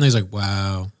 wow. And then he's like,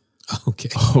 wow. Okay.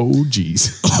 Oh,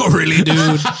 geez. Oh, really,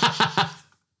 dude?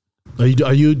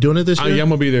 Are you doing it this year? Yeah, I'm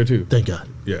going to be there too. Thank God.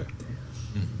 Yeah.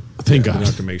 Thank God. I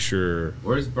have to make sure.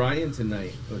 Where's Brian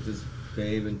tonight with his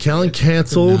babe and Callen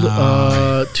canceled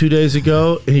 2 days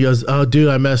ago, and he goes, "Oh, dude,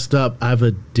 I messed up. I have a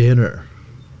dinner."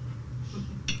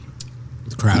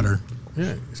 With Crowder.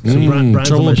 Yeah. Brian's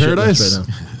Trouble on in my Paradise? shit list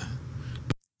right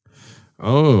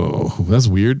Oh, that's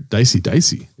weird. Dicey.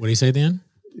 What did he say at the end?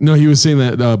 No, he was saying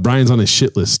that Brian's on his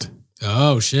shit list.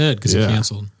 Oh, shit, because he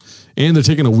canceled. And they're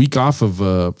taking a week off of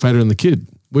Fighter and the Kid,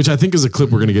 which I think is a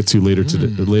clip we're going to get to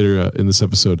later in this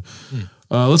episode.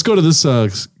 Let's go to this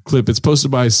clip. It's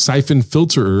posted by Siphon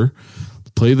Filterer.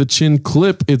 Play the chin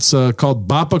clip. It's called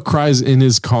Bappa Cries in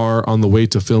His Car on the Way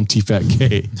to Film T-Fat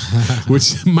K,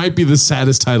 which might be the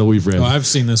saddest title we've read. Oh, I've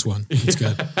seen this one. It's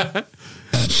good.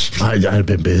 I've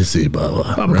been busy,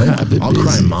 Bubba. Right? I'll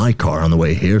cry in my car on the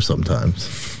way here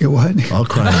sometimes. You what? I'll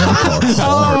cry in my car hard.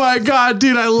 Oh my God,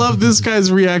 dude. I love this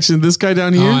guy's reaction. This guy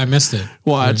down here. Oh, I missed it.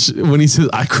 Watch. When he says,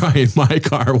 I cry in my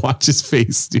car, watch his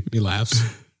face, dude. He laughs.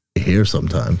 Here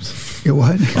sometimes. You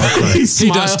what? He smiles.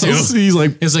 He does too. He's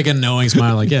like, it's like a knowing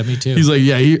smile. Like, yeah, me too. He's like,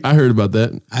 yeah, I heard about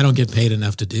that. I don't get paid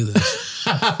enough to do this.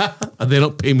 They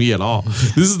don't pay me at all.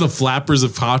 This is the flappers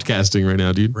of podcasting right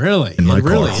now, dude. Really? And my car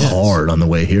really hard on the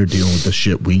way here dealing with the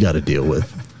shit we got to deal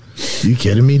with. You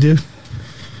kidding me, dude?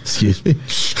 Excuse me?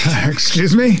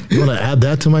 Excuse me? You want to add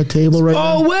that to my table right now?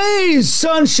 Always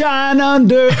sunshine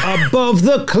above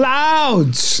the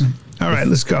clouds. All right,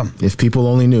 let's go. If people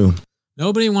only knew.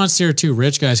 Nobody wants to hear two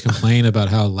rich guys complain about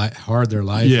how hard their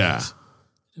life is.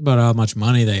 About how much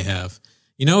money they have.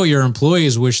 You know, your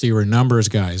employees wish they were numbers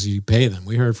guys. You pay them.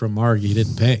 We heard from Mark, you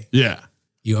didn't pay. Yeah.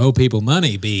 You owe people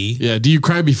money, B. Yeah. Do you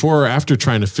cry before or after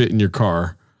trying to fit in your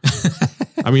car?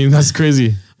 I mean, that's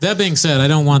crazy. That being said, I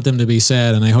don't want them to be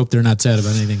sad, and I hope they're not sad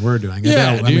about anything we're doing.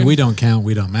 I mean, we don't count.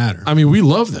 We don't matter. I mean, we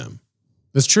love them.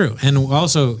 That's true. And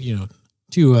also, you know,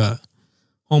 two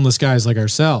homeless guys like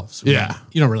ourselves. Yeah.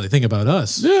 You don't really think about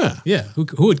us. Yeah. Yeah. Who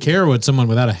would care what someone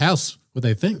without a house, what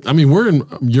they think? I mean, we're in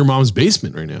your mom's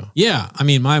basement right now. Yeah. I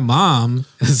mean, my mom,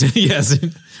 yes,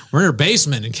 we're in her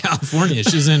basement in California.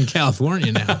 She's in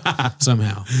California now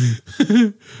somehow.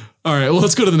 All right, well,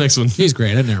 let's go to the next one. She's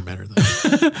great. I've never met her,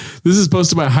 though. This is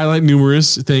posted by Highlight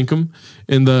Numerous, Thank 'em.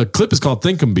 And the clip is called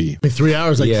Thank 'em Bee. 3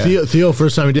 hours. Like Theo,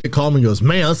 first time he did call me, he goes,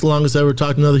 man, that's the longest I ever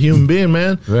talked to another human being,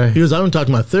 man. Right. He goes, I haven't talked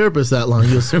to my therapist that long.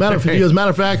 He goes, matter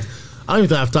of fact, I don't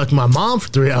even have to talk to my mom for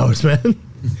 3 hours, man.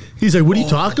 He's like, what do you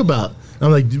talk about?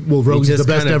 I'm like, well, Rogan's the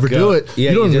best to ever do it. Yeah,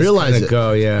 you don't realize it.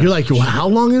 You're like, well, how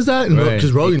long is that?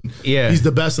 Because Rogan, he's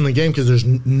the best in the game because there's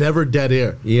never dead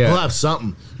air. Yeah. He'll have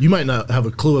something. You might not have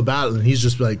a clue about it, and he's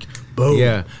just like, boom.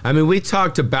 Yeah. I mean, we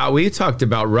talked about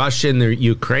Russia and the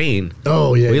Ukraine.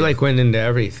 Oh, yeah. We went into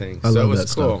everything. So it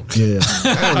was cool. Stuff. Yeah.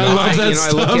 I love that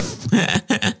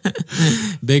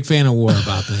stuff. Big fan of war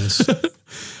about this.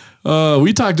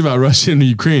 We talked about Russia and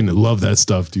Ukraine. I love that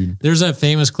stuff, dude. There's that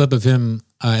famous clip of him.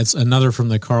 It's another from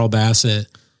the Carl Bassett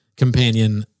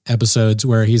companion episodes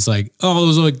where he's like,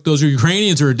 "Oh, those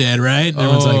Ukrainians who are dead, right?" And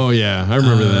everyone's like, yeah, I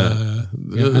remember that.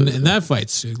 Yeah, and that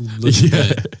fight's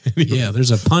good. Yeah,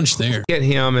 there's a punch there. Get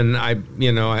him, and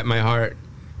at my heart,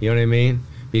 you know what I mean?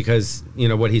 Because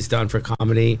what he's done for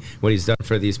comedy, what he's done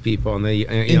for these people and the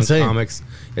young comics,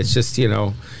 it's just and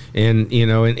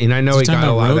I know he got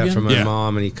a lot of that from my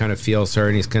mom, and he kind of feels her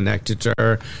and he's connected to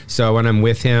her. So when I'm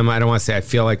with him, I don't want to say I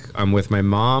feel like I'm with my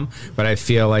mom, but I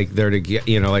feel like they're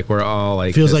together. Like we're all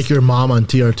like feels like your mom on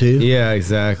TRT. Yeah,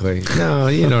 exactly. No,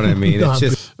 you know what I mean. It's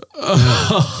just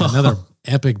another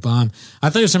epic bomb. I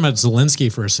thought you were talking about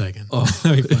Zelensky for a second. Oh,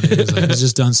 that'd be funny. He's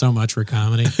just done so much for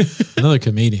comedy. Another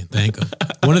comedian. Thank him.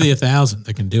 One of the 1,000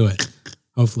 that can do it.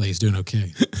 Hopefully he's doing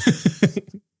okay.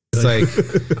 It's like,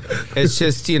 it's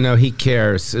just, he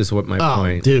cares is what my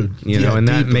point. Dude. And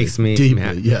that makes me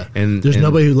happy. Yeah. And there's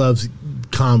nobody who loves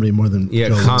comedy more than Joe.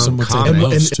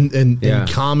 And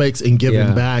comics and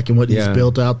giving back and what he's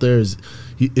built out there is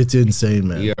it's insane,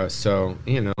 man. Yeah, so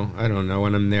I don't know.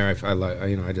 When I'm there,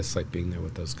 I just like being there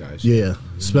with those guys. Yeah,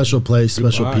 special place,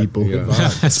 special people,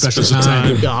 special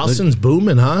time. Yeah, Austin's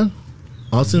booming, huh?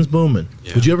 Austin's booming.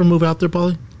 Yeah. Would you ever move out there,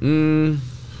 Paulie?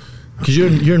 Because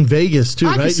you're in Vegas too,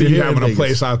 I right? You're having a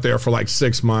place out there for like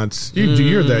 6 months.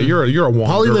 You're there. You're a wanderer.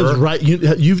 Paulie lives right.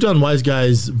 You've done Wise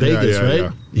Guys Vegas, right?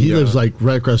 Yeah. He lives like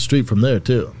right across the street from there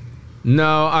too.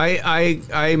 No,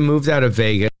 I moved out of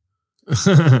Vegas.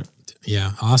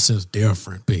 Yeah, Austin's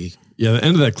different, B. Yeah, the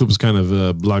end of that clip was kind of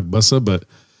blockbuster, but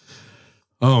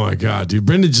oh my God, dude.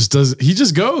 Brendan just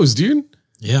goes, dude.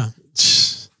 Yeah.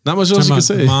 Not much else you can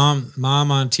say.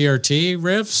 Mom on TRT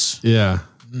riffs? Yeah.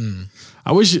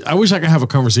 I wish I could have a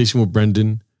conversation with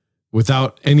Brendan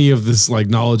without any of this like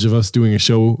knowledge of us doing a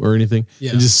show or anything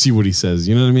and just see what he says.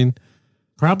 You know what I mean?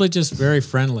 Probably just very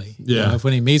friendly. Yeah. If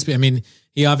when he meets me, I mean,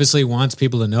 he obviously wants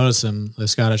people to notice him. The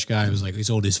Scottish guy was like, he's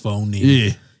holding his phone.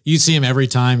 Yeah. You see him every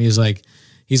time. He's like,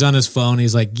 he's on his phone.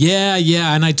 He's like, yeah.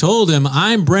 And I told him,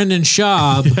 I'm Brendan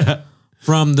Schaub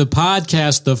from the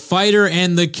podcast, The Fighter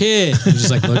and the Kid. He just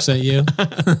like looks at you.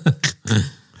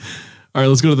 All right,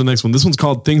 let's go to the next one. This one's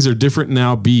called Things Are Different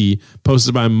Now B,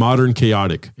 posted by Modern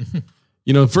Chaotic.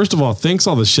 First of all, thanks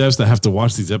all the chefs that have to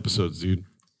watch these episodes, dude.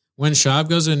 When Schaub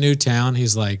goes to a new town,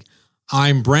 he's like,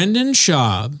 I'm Brendan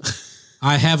Schaub.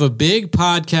 I have a big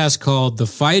podcast called The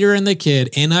Fighter and the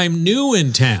Kid, and I'm new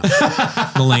in town.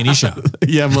 Mulaney Schaub.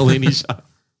 Yeah, Mulaney Schaub.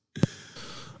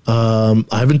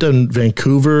 I haven't done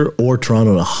Vancouver or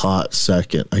Toronto in a hot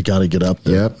second. I got to get up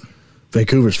there. Yep.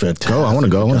 Vancouver's fantastic. Oh, I want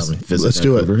to go. Let's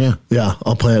do it. Yeah. Yeah,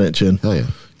 I'll plan it, Chin. Hell yeah.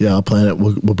 Yeah, I'll plan it.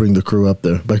 We'll bring the crew up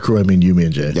there. By crew, I mean you, me,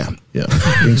 and Jay. Yeah. Yeah.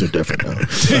 Things are different now.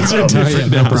 Things are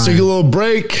different now. Let's take a little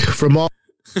break from all.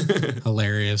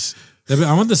 Hilarious.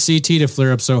 I want the CT to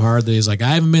flare up so hard that he's like, I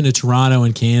haven't been to Toronto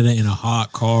and Canada in a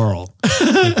hot Carl.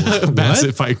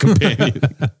 Bassett fight companion.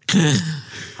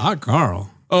 Hot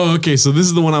Carl. Oh, okay. So this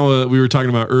is the one we were talking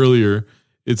about earlier.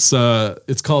 It's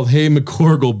called "Hey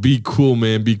McCorgle, be cool,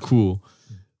 man, be cool,"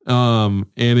 and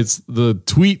it's the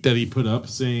tweet that he put up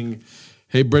saying,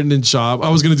 "Hey Brendan Schaub." I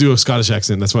was going to do a Scottish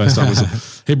accent. That's why I stopped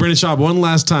myself. "Hey Brendan Schaub, one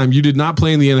last time. You did not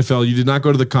play in the NFL. You did not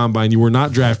go to the combine. You were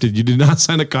not drafted. You did not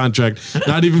sign a contract,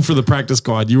 not even for the practice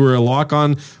squad. You were a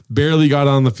lock-on, barely got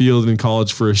on the field in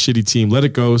college for a shitty team. Let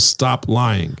it go. Stop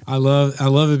lying." I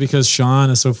love it because Sean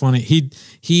is so funny. He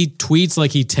tweets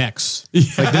like he texts.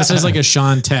 Yeah. Like this is like a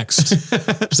Sean text.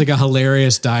 It's like a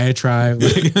hilarious diatribe.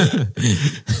 Like,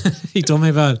 he told me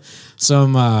about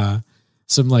some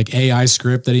like AI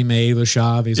script that he made with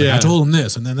Schaub. He's like, I told him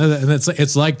this, and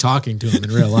it's like talking to him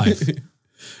in real life.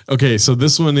 Okay, so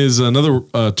this one is another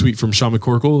tweet from Sean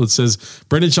McCorkle. It says,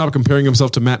 Brendan Schaub comparing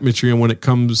himself to Matt Mitrione when it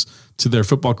comes to their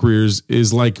football careers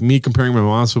is like me comparing my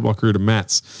mom's football career to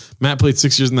Matt's. Matt played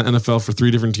 6 years in the NFL for 3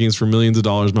 different teams for millions of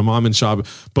dollars. My mom and Schaub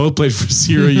both played for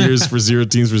 0 years for 0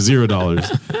 teams for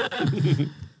 $0.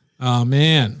 Oh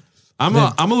man, I'm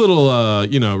a little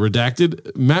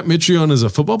redacted. Matt Mitrione is a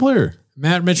football player.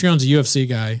 Matt Mitrione's a UFC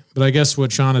guy, but I guess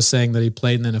what Sean is saying that he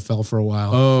played in the NFL for a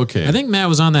while. Oh, okay. I think Matt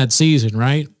was on that season,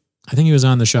 right? I think he was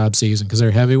on the Schaub season because they're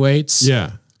heavyweights.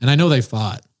 Yeah. And I know they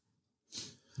fought.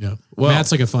 Yeah. Well,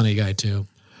 Matt's like a funny guy too.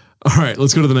 All right,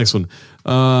 let's go to the next one.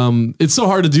 It's so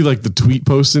hard to do like the tweet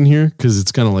post in here because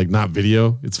it's kind of like not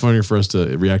video. It's funnier for us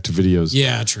to react to videos.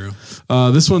 Yeah, true.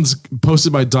 This one's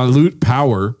posted by Dilute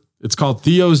Power. It's called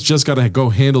Theo's Just Gotta Go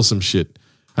Handle Some Shit.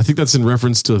 I think that's in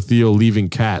reference to Theo leaving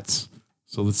Cats.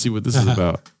 So let's see what this is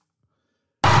about.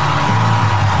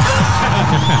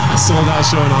 Sold out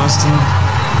show in Austin.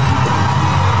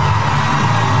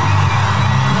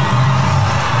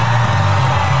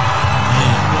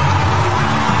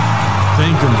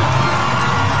 Thank him.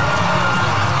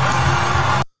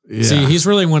 Yeah. See, he's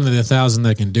really one of the 1,000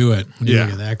 that can do it when you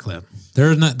look at that clip.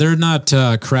 They're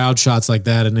not crowd shots like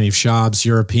that in any of Schaub's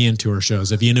European tour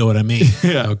shows, if you know what I mean.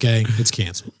 Yeah. Okay, it's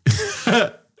canceled.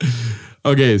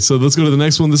 Okay, so let's go to the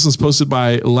next one. This one's posted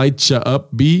by Lightcha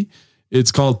Up B.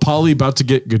 It's called Polly About to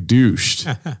Get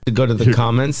Gadooshed. To go to the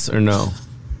comments or no?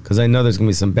 Because I know there's going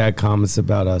to be some bad comments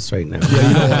about us right now. Yeah,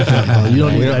 you don't want that, Doug. You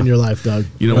don't need that in your life, Doug.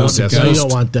 You don't want that. You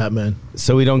don't want that, man.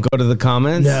 So we don't go to the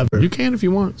comments? Never. You can if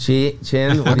you want. Chin,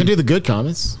 I can do the good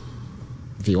comments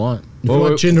if you want. If you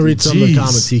want Chin to read some of the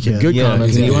comments, he can. Good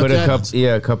comments. Can you put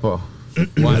a couple?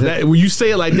 When you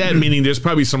say it like that, meaning there's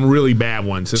probably some really bad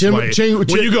ones. When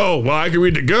you go, well, I can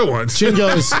read the good ones. Chin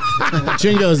goes,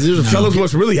 there's a few. Tell us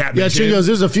what's really happening. Yeah, Chin goes,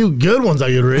 there's a few good ones I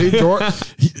could read.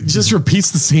 He just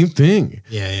repeats the same thing.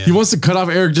 Yeah. He wants to cut off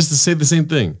Eric just to say the same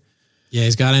thing. Yeah,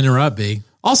 he's got to interrupt, B.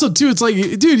 Also, too, it's like,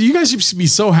 dude, you guys should be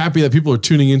so happy that people are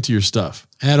tuning into your stuff.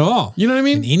 At all. You know what I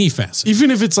mean? In any facet.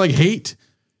 Even if it's like hate.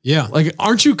 Yeah. Like,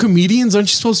 aren't you comedians? Aren't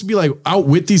you supposed to be like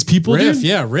outwit these people? Riff, dude?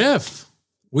 yeah, riff.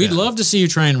 We'd love to see you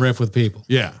try and riff with people.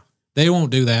 Yeah. They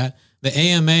won't do that. The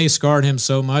AMA scarred him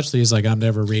so much that he's like, I'm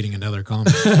never reading another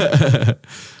comment.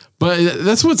 But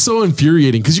that's what's so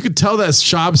infuriating because you could tell that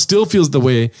Schaub still feels the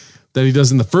way that he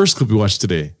does in the first clip we watched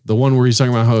today. The one where he's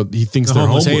talking about how he thinks they're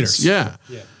homeless. Haters. Yeah.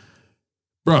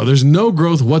 Bro, there's no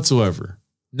growth whatsoever.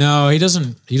 No, he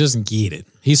doesn't get it.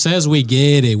 He says we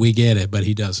get it, but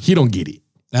he doesn't. He don't get it.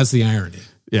 That's the irony.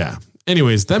 Yeah.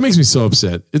 Anyways, that makes me so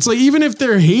upset. It's like, even if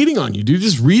they're hating on you, dude,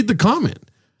 just read the comment.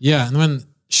 Yeah. And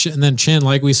then Chin,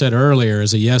 like we said earlier,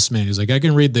 is a yes man. He's like, I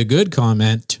can read the good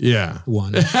comment. Yeah.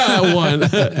 One. One.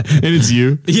 And it's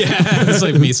you. Yeah. It's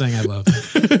like me saying I love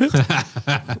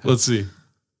it. Let's see.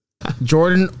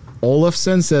 Jordan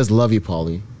Olafson says, love you,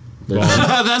 Paulie.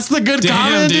 That's the good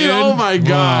comment, dude. Oh my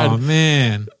God. Oh,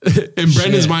 man. In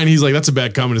Brendan's mind, he's like, that's a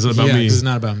bad comment. It's not about me. It's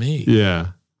not about me. Yeah.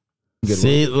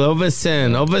 See,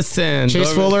 Overson.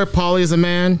 Chase Fuller, Paulie is a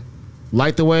man.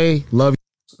 Light the way, love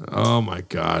you. Oh my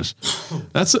gosh.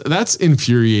 That's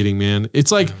infuriating, man.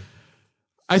 It's like,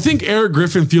 I think Eric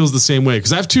Griffin feels the same way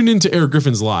because I've tuned into Eric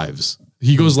Griffin's lives.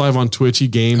 He goes live on Twitch, he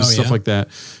games, stuff like that.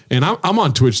 And I'm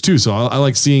on Twitch too, so I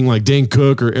like seeing like Dane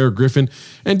Cook or Eric Griffin.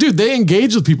 And dude, they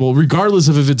engage with people regardless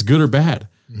of if it's good or bad.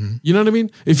 Mm-hmm. You know what I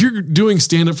mean? If you're doing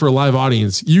stand-up for a live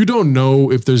audience, you don't know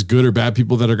if there's good or bad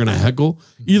people that are going to heckle.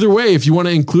 Either way, if you want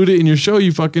to include it in your show,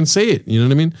 you fucking say it. You know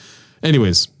what I mean?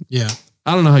 Anyways. Yeah.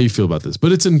 I don't know how you feel about this,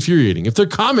 but it's infuriating. If they're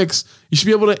comics, you should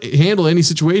be able to handle any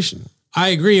situation. I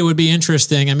agree. It would be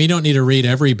interesting. I mean, you don't need to read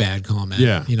every bad comment.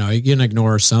 Yeah. You know, you can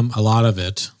ignore a lot of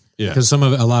it. Yeah. Because a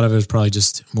lot of it is probably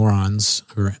just morons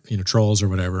or, trolls or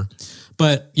whatever.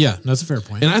 But yeah, that's a fair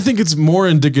point. And I think it's more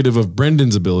indicative of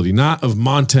Brendan's ability, not of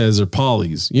Montez or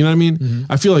Paulie's. You know what I mean?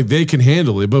 Mm-hmm. I feel like they can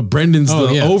handle it, but Brendan's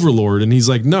overlord, and he's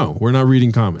like, no, we're not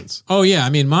reading comments. Oh yeah, I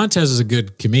mean Montez is a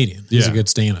good comedian. He's a good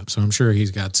stand-up, so I'm sure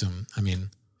he's got some. I mean,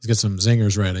 he's got some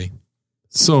zingers ready.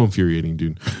 So infuriating,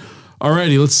 dude.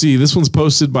 Alrighty, let's see. This one's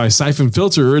posted by Siphon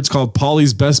Filter. It's called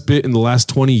Paulie's best bit in the last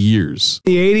 20 years.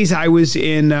 In the 80s, I was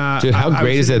in... Dude, how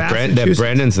great is it that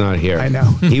Brendan's not here? I know.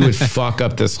 He would fuck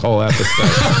up this whole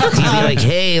episode. He'd be like,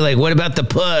 hey, like, what about the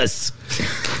puss?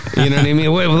 You know what I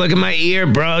mean? Wait, look at my ear,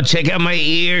 bro. Check out my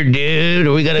ear, dude.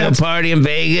 Are we going to go party in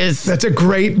Vegas? That's a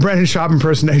great Brendan Schaub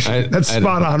impersonation. That's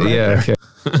spot on right there. Okay.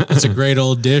 It's a great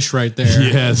old dish right there.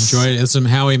 Yes. Enjoy it. It's some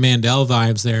Howie Mandel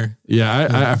vibes there.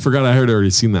 Yeah, I forgot I had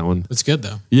already seen that one. It's good,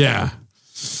 though. Yeah.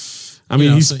 I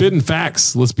mean, he's spitting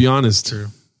facts. Let's be honest. True.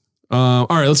 All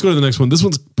right, let's go to the next one. This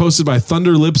one's posted by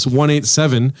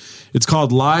Thunderlips187. It's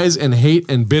called Lies and Hate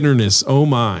and Bitterness. Oh,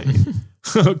 my.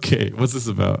 Okay, what's this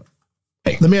about?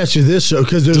 Let me ask you this, show,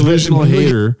 because there's delusional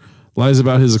hater lies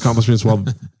about his accomplishments while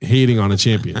hating on a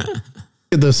champion.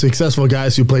 The successful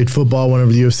guys who played football, went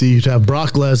over the UFC, you'd have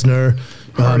Brock Lesnar,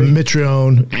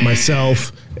 Mitrione,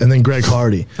 myself, and then Greg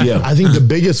Hardy. Yeah. I think the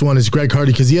biggest one is Greg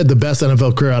Hardy because he had the best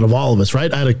NFL career out of all of us,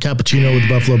 right? I had a cappuccino with the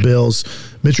Buffalo Bills.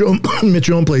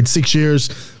 Mitrione played 6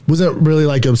 years, wasn't really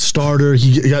like a starter.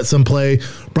 He got some play.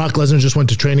 Brock Lesnar just went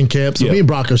to training camp. So me and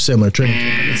Brock are similar. Training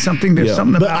camp. It's something, there's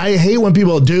something about. But I hate when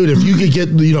people, dude, if you could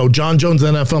get, John Jones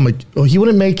in the NFL, I'm like, oh, he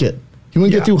wouldn't make it. He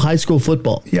wouldn't get through high school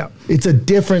football. Yeah. It's a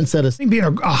different set of... Being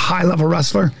a high-level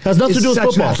wrestler has nothing to do with such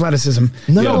football. Athleticism.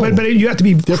 No. But you have to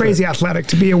be crazy athletic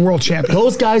to be a world champion.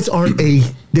 Those guys aren't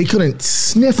they couldn't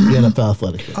sniff the NFL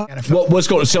athletically. What's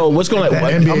going on?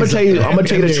 I'm going to tell you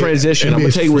the transition. I'm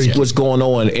going to tell you what's going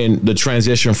on in the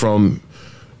transition from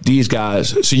these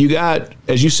guys. So you got,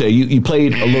 as you say, you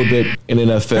played a little bit in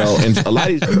NFL, and a lot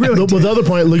of these... With the other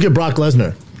point, look at Brock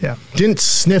Lesnar. Yeah. Didn't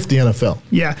sniff the NFL.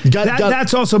 Yeah.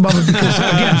 That's also above it because,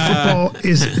 again, football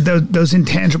is those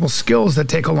intangible skills that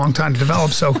take a long time to develop.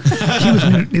 So he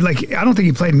was like, I don't think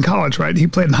he played in college, right? He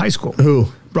played in high school. Who?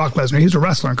 Brock Lesnar. He was a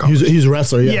wrestler in college. He's a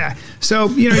wrestler, yeah. Yeah. So,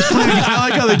 he's playing. I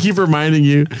like how they keep reminding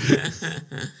you.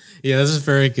 Yeah, this is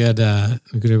very good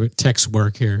text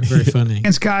work here. Very funny.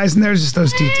 Against guys, and there's just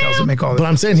those details that make all But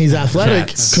I'm saying he's athletic.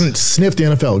 Couldn't sniff the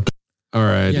NFL. All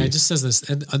right. Yeah, it just says this.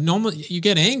 And normally, you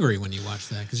get angry when you watch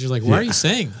that because you're like, why are you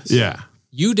saying this? Yeah.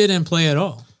 You didn't play at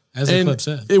all, as the clip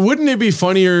said. Wouldn't it be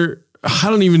funnier? I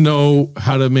don't even know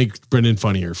how to make Brendan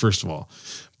funnier, first of all.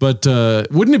 But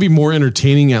wouldn't it be more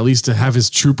entertaining at least to have his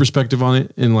true perspective on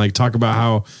it and like talk about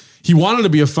how he wanted to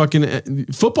be a fucking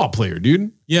football player,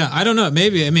 dude? Yeah, I don't know.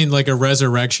 Maybe, like a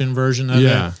resurrection version of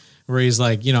it where he's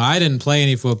like, I didn't play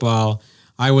any football.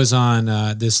 I was on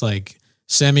this like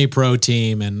semi-pro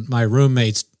team, and my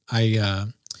roommates, I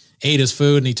ate his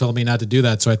food, and he told me not to do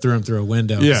that, so I threw him through a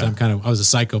window. Yeah. So I was a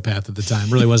psychopath at the time.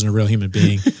 Really wasn't a real human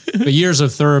being. But years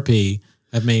of therapy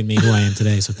have made me who I am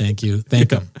today. So thank you,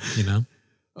 thank him.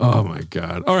 Oh my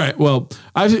God! All right, well,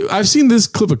 I've seen this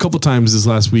clip a couple times this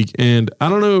last week, and I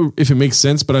don't know if it makes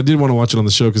sense, but I did want to watch it on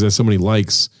the show because it has so many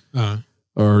likes.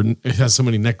 Or it has so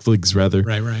many Netflix, rather.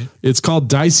 Right. It's called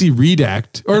Dicey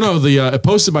Redact. Or no,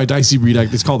 posted by Dicey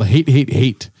Redact. It's called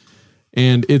Hate.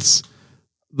 And it's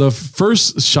the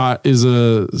first shot is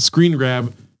a screen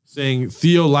grab saying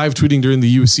Theo live tweeting during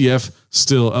the UCF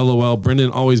still, LOL.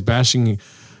 Brendan always bashing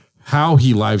how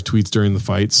he live tweets during the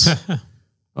fights.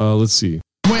 Let's see.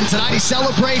 When tonight he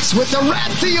celebrates with the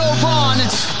red Theo Vaughn.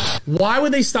 Why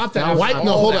would they stop that?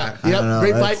 Hold on. Yep,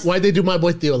 great fight. Why'd they do my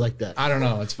boy Theo like that? I don't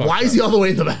know. It's Why is he all the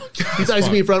way in the back? He's always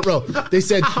me in front row. They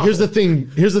said, here's the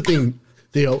thing,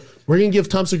 Theo. We're going to give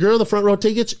Tom Segura the front row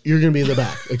tickets. You're going to be in the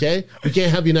back, okay? We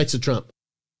can't have you next to Trump.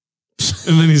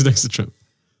 And then he's next to Trump.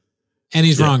 And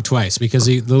he's wrong twice because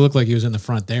they looked like he was in the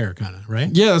front there, kind of, right?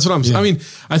 Yeah, that's what I'm saying. I mean,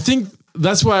 I think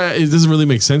that's why it doesn't really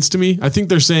make sense to me. I think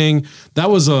they're saying that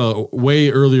was a way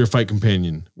earlier fight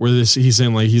companion where he's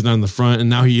saying like he's not in the front and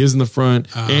now he is in the front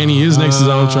and he is next to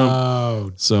Donald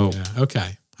Trump. So,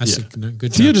 okay. That's a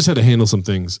good Theo just had to handle some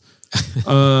things.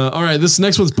 All right. This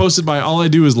next one's posted by All I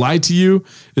Do Is Lie to You.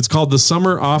 It's called The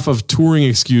Summer Off of Touring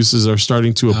Excuses Are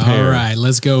Starting to Appear. All right.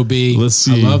 Let's go, B. Let's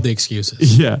see. I love the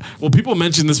excuses. Yeah. Well, people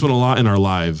mention this one a lot in our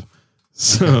live.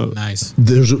 So okay, nice. One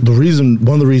of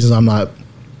the reasons I'm not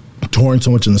touring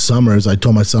so much in the summer is I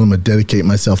told my son I'm going to dedicate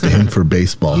myself to him for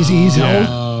baseball. He's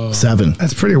old. 7.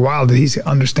 That's pretty wild that he's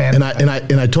understanding. And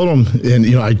I told him,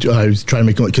 and I was trying to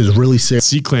make him because it's really serious.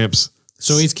 C-clamps.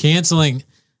 So he's canceling.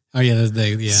 Oh yeah,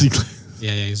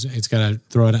 he's got to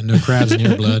throw it out. No crabs in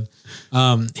your blood.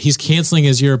 He's canceling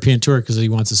his European tour because he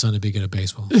wants his son to be good at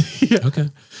baseball. Yeah. Okay.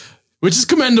 which is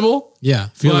commendable. Yeah,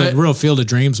 real Field of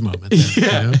Dreams moment.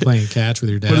 There, playing catch with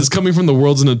your dad. But it's coming from the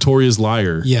world's notorious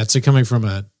liar. Yeah, it's coming from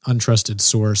an untrusted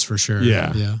source for sure.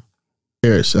 Yeah.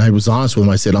 And I was honest with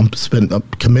him. I said, I'm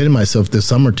committing myself this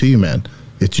summer to you, man.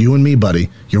 It's you and me, buddy.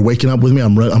 You're waking up with me.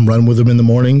 I'm running with him in the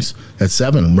mornings at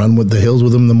 7. Run with the hills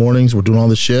with him in the mornings. We're doing all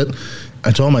this shit.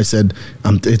 I told him, I said,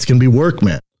 it's going to be work,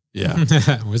 man. Yeah.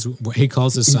 He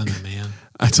calls his son a man.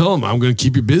 I tell him, I'm going to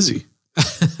keep you busy.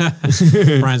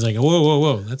 Brian's like,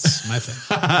 whoa. That's my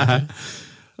thing.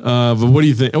 But what do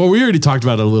you think? Well, we already talked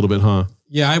about it a little bit, huh?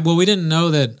 Yeah. We didn't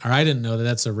know that, or I didn't know that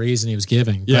that's the reason he was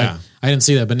giving. Yeah. I didn't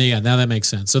see that, but yeah, now that makes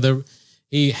sense. So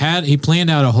he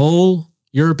planned out a whole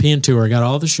European tour, got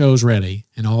all the shows ready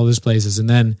in all these places, and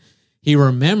then he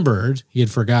remembered he had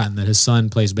forgotten that his son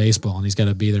plays baseball, and he's got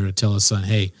to be there to tell his son,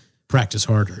 hey, practice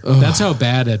harder. That's how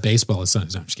bad at baseball his son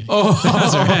is. No, I'm just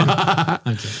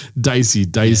kidding.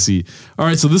 Dicey. Yeah. All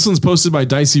right, so this one's posted by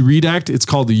Dicey Redact. It's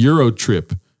called the Euro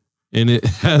Trip, and it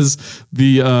has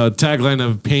the tagline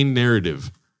of pain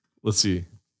narrative. Let's see.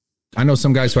 I know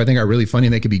some guys who I think are really funny,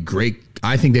 and they could be great.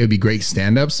 I think they would be great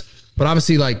stand-ups. But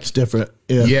obviously, like, it's different.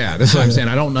 Yeah, that's what I'm saying.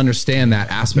 I don't understand that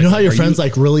aspect. You know how your friend's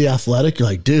like really athletic? You're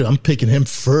like, dude, I'm picking him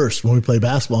first when we play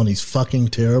basketball, and he's fucking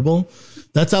terrible.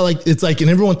 That's how it's like, and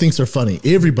everyone thinks they're funny.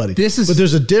 Everybody. But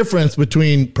there's a difference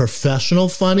between professional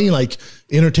funny, like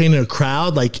entertaining a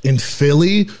crowd, like in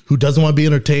Philly, who doesn't want to be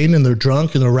entertained and they're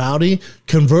drunk and they're rowdy,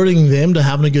 converting them to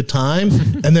having a good time,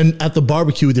 and then at the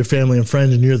barbecue with your family and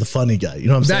friends, and you're the funny guy. You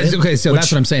know what I'm saying? Okay, so that's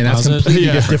what I'm saying. That's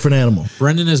completely different animal.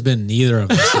 Brendan has been neither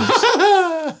of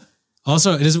us.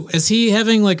 Also, is he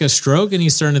having like a stroke and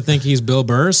he's starting to think he's Bill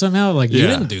Burr somehow? Like, you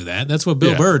didn't do that. That's what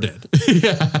Bill Burr did.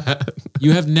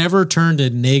 You have never turned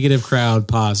a negative crowd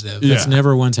positive. That's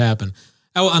never once happened.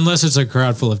 Oh, unless it's a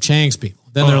crowd full of Changs people.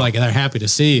 Then they're happy to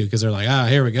see you because they're like,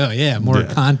 here we go. Yeah, more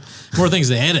things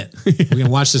to edit. We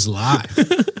can watch this live.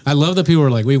 I love that people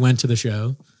are like, we went to the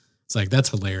show. It's like, that's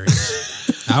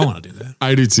hilarious. I want to do that.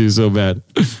 I do too, so bad.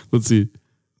 Let's see.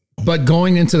 But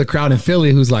going into the crowd in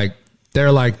Philly, who's like,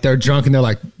 they're drunk and they're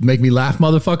like, make me laugh,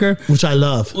 motherfucker. Which I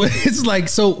love. It's like,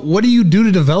 so what do you do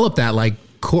to develop that?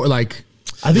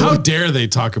 How dare they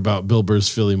talk about Bill Burr's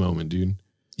Philly moment, dude?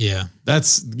 Yeah. They're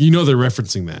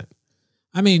referencing that.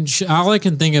 I mean, all I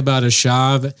can think about is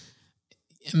Schaub.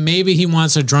 Maybe he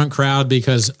wants a drunk crowd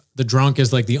because the drunk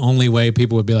is like the only way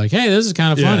people would be like, hey, this is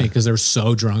kind of funny because they're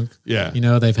so drunk. Yeah. You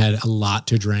know, they've had a lot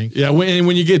to drink. Yeah.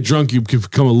 When you get drunk, you can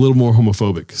become a little more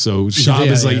homophobic. So Schaub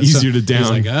is like easier to down. He's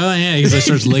like, oh yeah. He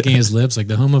starts licking his lips. Like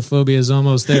the homophobia is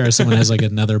almost there. Someone has like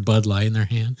another Bud Light in their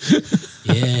hand.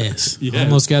 Yes.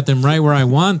 Almost got them right where I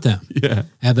want them. Yeah.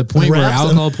 At the point where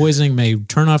alcohol poisoning may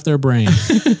turn off their brain.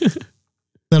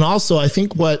 And also, I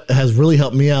think what has really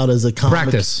helped me out as a comic,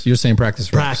 practice. You're saying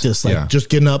practice, like just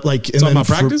getting up, like, and then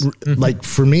practice. Like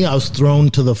for me, I was thrown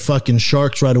to the fucking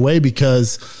sharks right away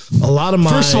because a lot of my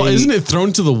first of all, isn't it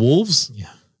thrown to the wolves? Yeah.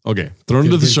 Okay, thrown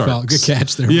to the sharks. Good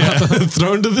catch there. Yeah,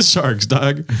 thrown to the sharks,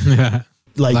 dog.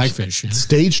 Like Blackfish,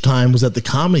 stage time was at the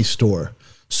Comedy Store,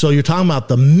 so you're talking about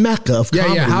the mecca of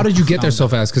comedy. Yeah. How did you get there so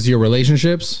fast? Because of your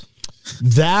relationships.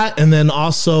 That and then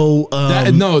also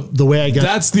the way I got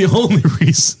that's the only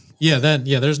reason. Yeah,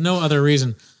 there's no other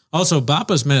reason. Also,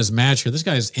 Bapa's met his match here. This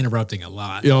guy's interrupting a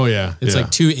lot. Oh yeah, it's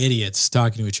like two idiots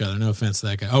talking to each other. No offense to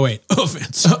that guy. Oh wait,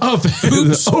 offense.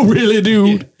 Offense. Oh really,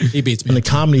 dude? He beats me. And the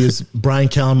comedy is Brian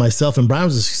Callen, myself, and Brian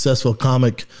was a successful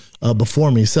comic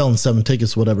before me, selling 7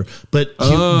 tickets, whatever. But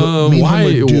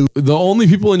why? The only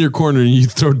people in your corner, you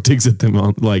throw digs at them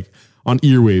on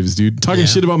earwaves, dude. Talking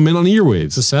shit about men on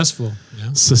earwaves. Successful.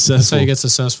 Yeah. Successful. That's how you get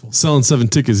successful. Selling 7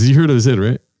 tickets. You heard of his hit,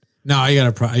 right? No, you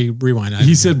got to rewind.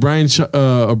 He said Brian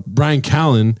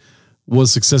Callen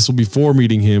was successful before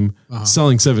meeting him,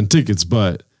 selling 7 tickets,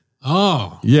 but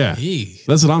that's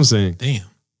what I'm saying. Damn.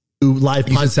 Live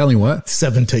he's selling what?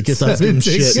 7 tickets. I was giving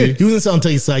shit. He wasn't selling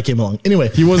tickets, so I came along. Anyway,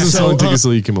 he wasn't selling tickets, so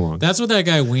he came along. That's what that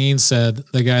guy Ween said.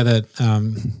 The guy that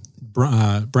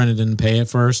Brendan didn't pay at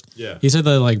first. Yeah. He said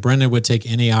that like Brendan would take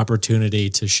any opportunity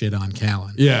to shit on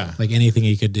Callen. Yeah. Like anything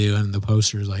he could do. And the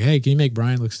poster is like, hey, can you make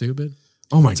Brian look stupid?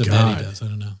 Oh my God. God. He does. I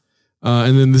don't know.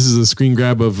 And then this is a screen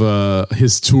grab of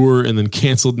his tour and then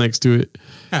canceled next to it.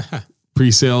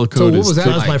 Pre-sale code. So what was that?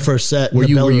 That was my first set. Were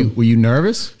you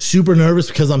nervous? Super nervous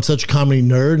because I'm such a comedy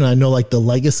nerd and I know like the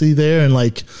legacy there and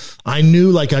like I knew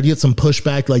like I'd get some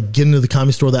pushback like getting to the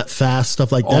Comedy Store that fast,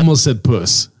 stuff like that. Almost said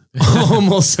puss.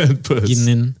 Almost said puss. Getting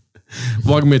in.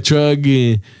 Walking my truck.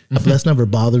 That's never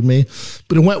bothered me,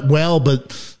 but it went well.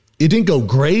 But it didn't go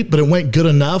great, but it went good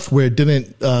enough where it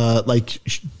didn't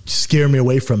scare me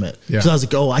away from it. Because I was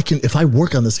like, oh, I can, if I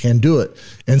work on this, I can do it.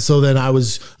 And so then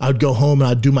I'd go home and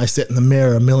I'd do my sit in the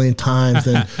mirror a million times.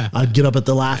 And I'd get up at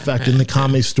the Laugh Factory in the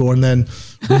Comedy Store. And then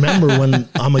remember when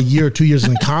I'm a year or 2 years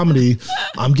in comedy,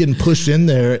 I'm getting pushed in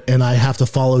there and I have to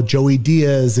follow Joey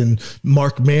Diaz and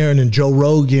Mark Maron and Joe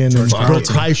Rogan and Brooke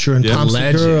Kreischer and Tom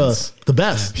Segura. The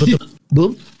best.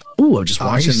 But ooh, I'm just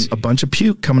watching a bunch of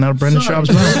puke coming out of Brendan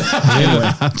Schaub's mouth.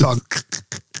 Anyway, talk.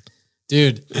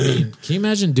 Dude, I mean, can you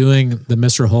imagine doing the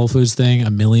Mr. Whole Foods thing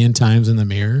 1,000,000 times in the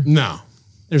mirror? No.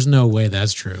 There's no way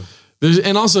that's true.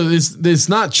 And also, it's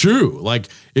not true. Like,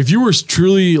 if you were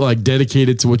truly like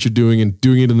dedicated to what you're doing and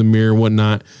doing it in the mirror and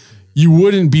whatnot, you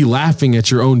wouldn't be laughing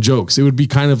at your own jokes. It would be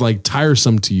kind of like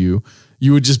tiresome to you.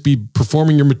 You would just be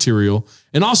performing your material.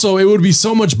 And also, it would be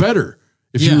so much better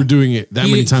if you were doing it that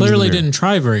many times. He clearly didn't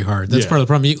try very hard. That's part of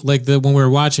the problem. When we were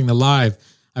watching the live,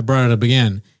 I brought it up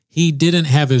again. He didn't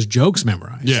have his jokes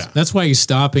memorized. Yeah. That's why he's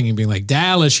stopping and being like,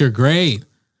 Dallas, you're great.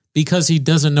 Because he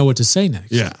doesn't know what to say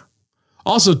next. Yeah.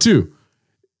 Also, too,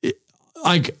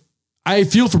 I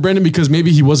feel for Brendan because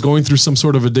maybe he was going through some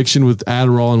sort of addiction with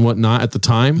Adderall and whatnot at the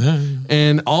time. Yeah.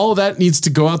 And all that needs to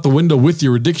go out the window with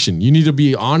your addiction. You need to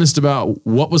be honest about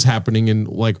what was happening and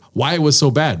like why it was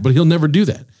so bad. But he'll never do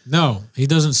that. No, he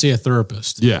doesn't see a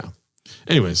therapist. Yeah.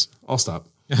 Anyways, I'll stop.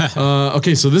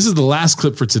 Okay, so this is the last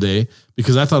clip for today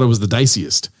because I thought it was the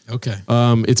diciest. Okay.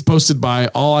 It's posted by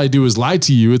All I Do Is Lie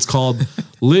to You. It's called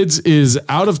Lids is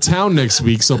out of town next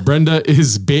week, so Brenda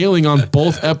is bailing on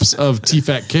both eps of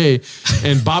T-Fat-K,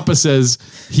 and Bappa says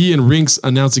he and Rinks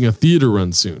announcing a theater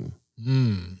run soon.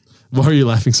 Why are you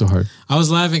laughing so hard? I was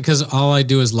laughing because All I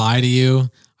Do Is Lie to You.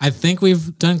 I think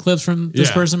we've done clips from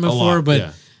this person before,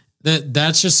 but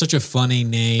that's just such a funny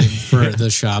name for the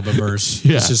Schaub-verse.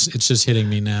 Yeah. It's just hitting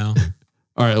me now.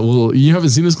 All right, well, you haven't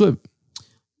seen this clip?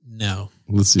 No.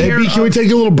 Let's see. Hey, B, can we take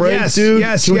a little break, dude?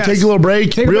 Can we take a little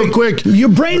break? Real quick. Your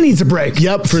brain needs a break.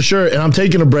 Yep, for sure. And I'm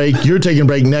taking a break. You're taking a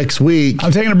break next week.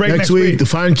 I'm taking a break next week. The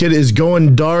Fine Kid is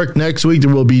going dark next week.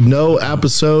 There will be no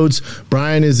episodes.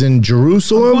 Brian is in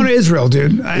Jerusalem. I'm going to Israel,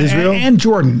 dude. Israel? And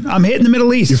Jordan. I'm hitting the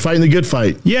Middle East. You're fighting the good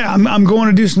fight. Yeah, I'm going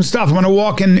to do some stuff. I'm going to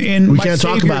walk in we can't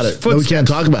talk about it. No, we can't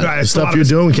talk about it. The stuff you're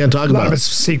doing, we can't talk about it. It's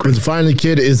secret. The Fine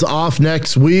Kid is off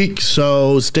next week,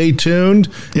 so stay tuned.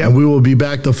 Yeah. And we will be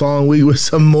back the following week with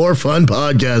some more fun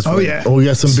podcast. Oh, yeah. We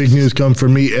got some big news coming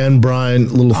from me and Brian. A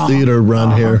little theater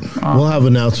run here. We'll have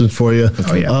announcements for you.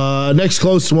 Oh, yeah. Next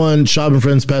close one, Schaub and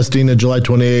Friends Pasadena, July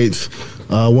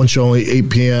 28th. One show only 8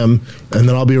 p.m. And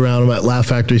then I'll be around them at Laugh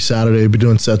Factory Saturday. Be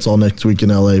doing sets all next week in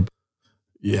LA.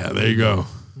 Yeah, there you go.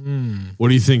 What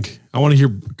do you think? I want to hear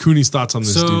Cooney's thoughts on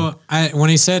this, dude. When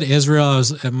he said Israel, I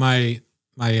was my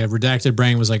redacted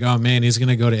brain was like, oh man, he's going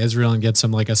to go to Israel and get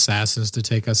some like assassins to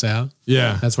take us out.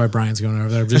 Yeah. That's why Brian's going over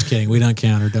there. I'm just kidding. We don't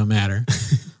count or don't matter.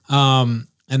 And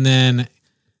then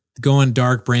going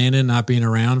dark Brandon, not being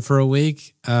around for a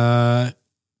week. I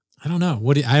don't know.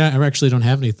 I actually don't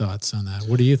have any thoughts on that.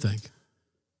 What do you think?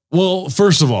 Well,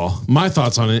 first of all, my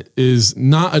thoughts on it is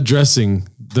not addressing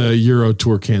the Euro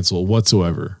tour cancel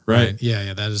whatsoever, right?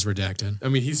 Yeah, that is redacted. I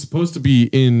mean, he's supposed to be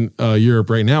in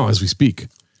Europe right now as we speak.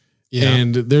 Yeah.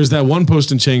 And there's that one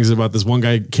post in Chang's about this one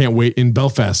guy can't wait in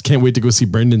Belfast, can't wait to go see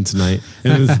Brendan tonight.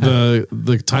 And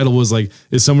the title was like,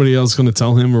 is somebody else going to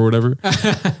tell him or whatever?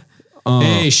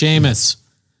 Hey, Seamus,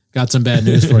 got some bad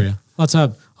news for you. What's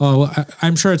up? Oh, well,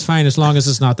 I'm sure it's fine as long as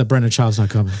it's not that Brendan Schaub's not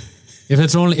coming. If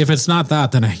it's not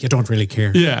that, then you don't really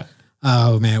care. Yeah.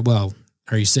 Oh man. Well,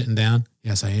 are you sitting down?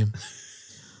 Yes, I am.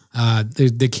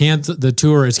 The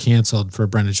tour is canceled for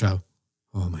Brendan Schaub.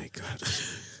 Oh my God.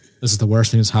 This is the worst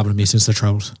thing that's happened to me since the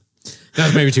Troubles.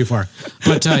 That's maybe too far.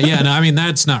 But I mean,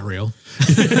 that's not real.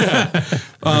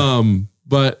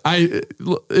 But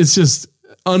it's just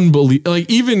unbelievable. Like,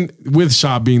 even with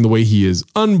Schaub being the way he is,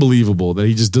 unbelievable that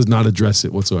he just does not address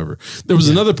it whatsoever. There was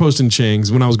another post in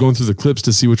Chang's when I was going through the clips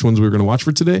to see which ones we were going to watch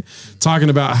for today,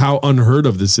 talking about how unheard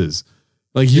of this is.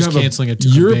 Like, you have canceling a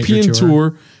European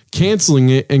tour, canceling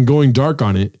it and going dark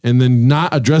on it, and then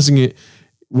not addressing it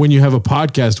when you have a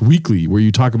podcast weekly where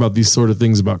you talk about these sort of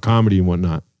things about comedy and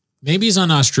whatnot. Maybe he's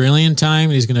on Australian time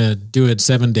and he's going to do it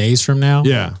 7 days from now.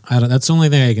 Yeah. That's the only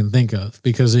thing I can think of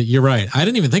because you're right. I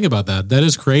didn't even think about that. That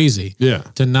is crazy. Yeah.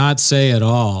 To not say at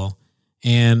all.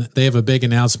 And they have a big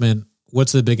announcement.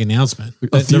 What's the big announcement?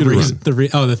 A theater run.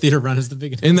 The theater run is the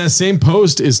big announcement. And that same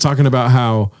post is talking about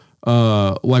how,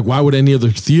 why would any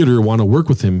other theater want to work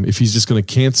with him if he's just going to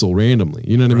cancel randomly?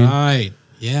 You know what I mean? Right.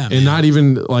 Yeah. And not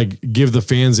even like give the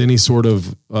fans any sort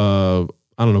of,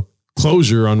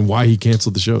 closure on why he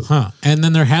canceled the shows. And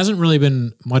then there hasn't really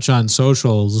been much on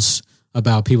socials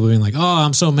about people being like, "Oh,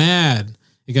 I'm so mad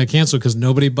it got canceled because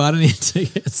nobody bought any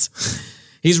tickets."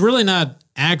 He's really not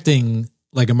acting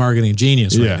like a marketing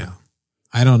genius right now.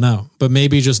 I don't know, but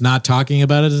maybe just not talking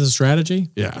about it as a strategy.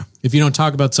 Yeah. If you don't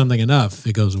talk about something enough,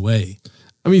 it goes away.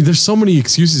 I mean, there's so many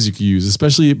excuses you could use,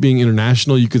 especially it being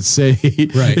international. You could say,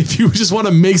 if you just want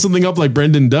to make something up like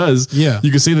Brendan does, you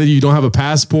could say that you don't have a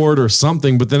passport or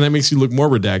something, but then that makes you look more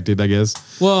redacted, I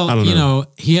guess. Well, I don't know.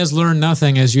 He has learned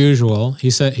nothing as usual.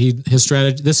 He said his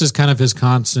strategy, this is kind of his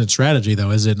constant strategy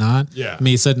though, is it not? Yeah. I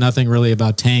mean, he said nothing really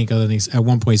about Tank other than at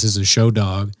one point he says a show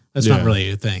dog. That's not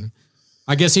really a thing.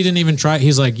 I guess he didn't even try.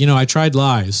 He's like, I tried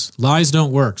lies. Lies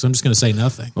don't work. So I'm just going to say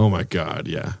nothing. Oh my God.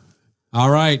 Yeah. All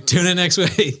right. Tune in next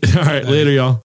week. All right. Later, y'all.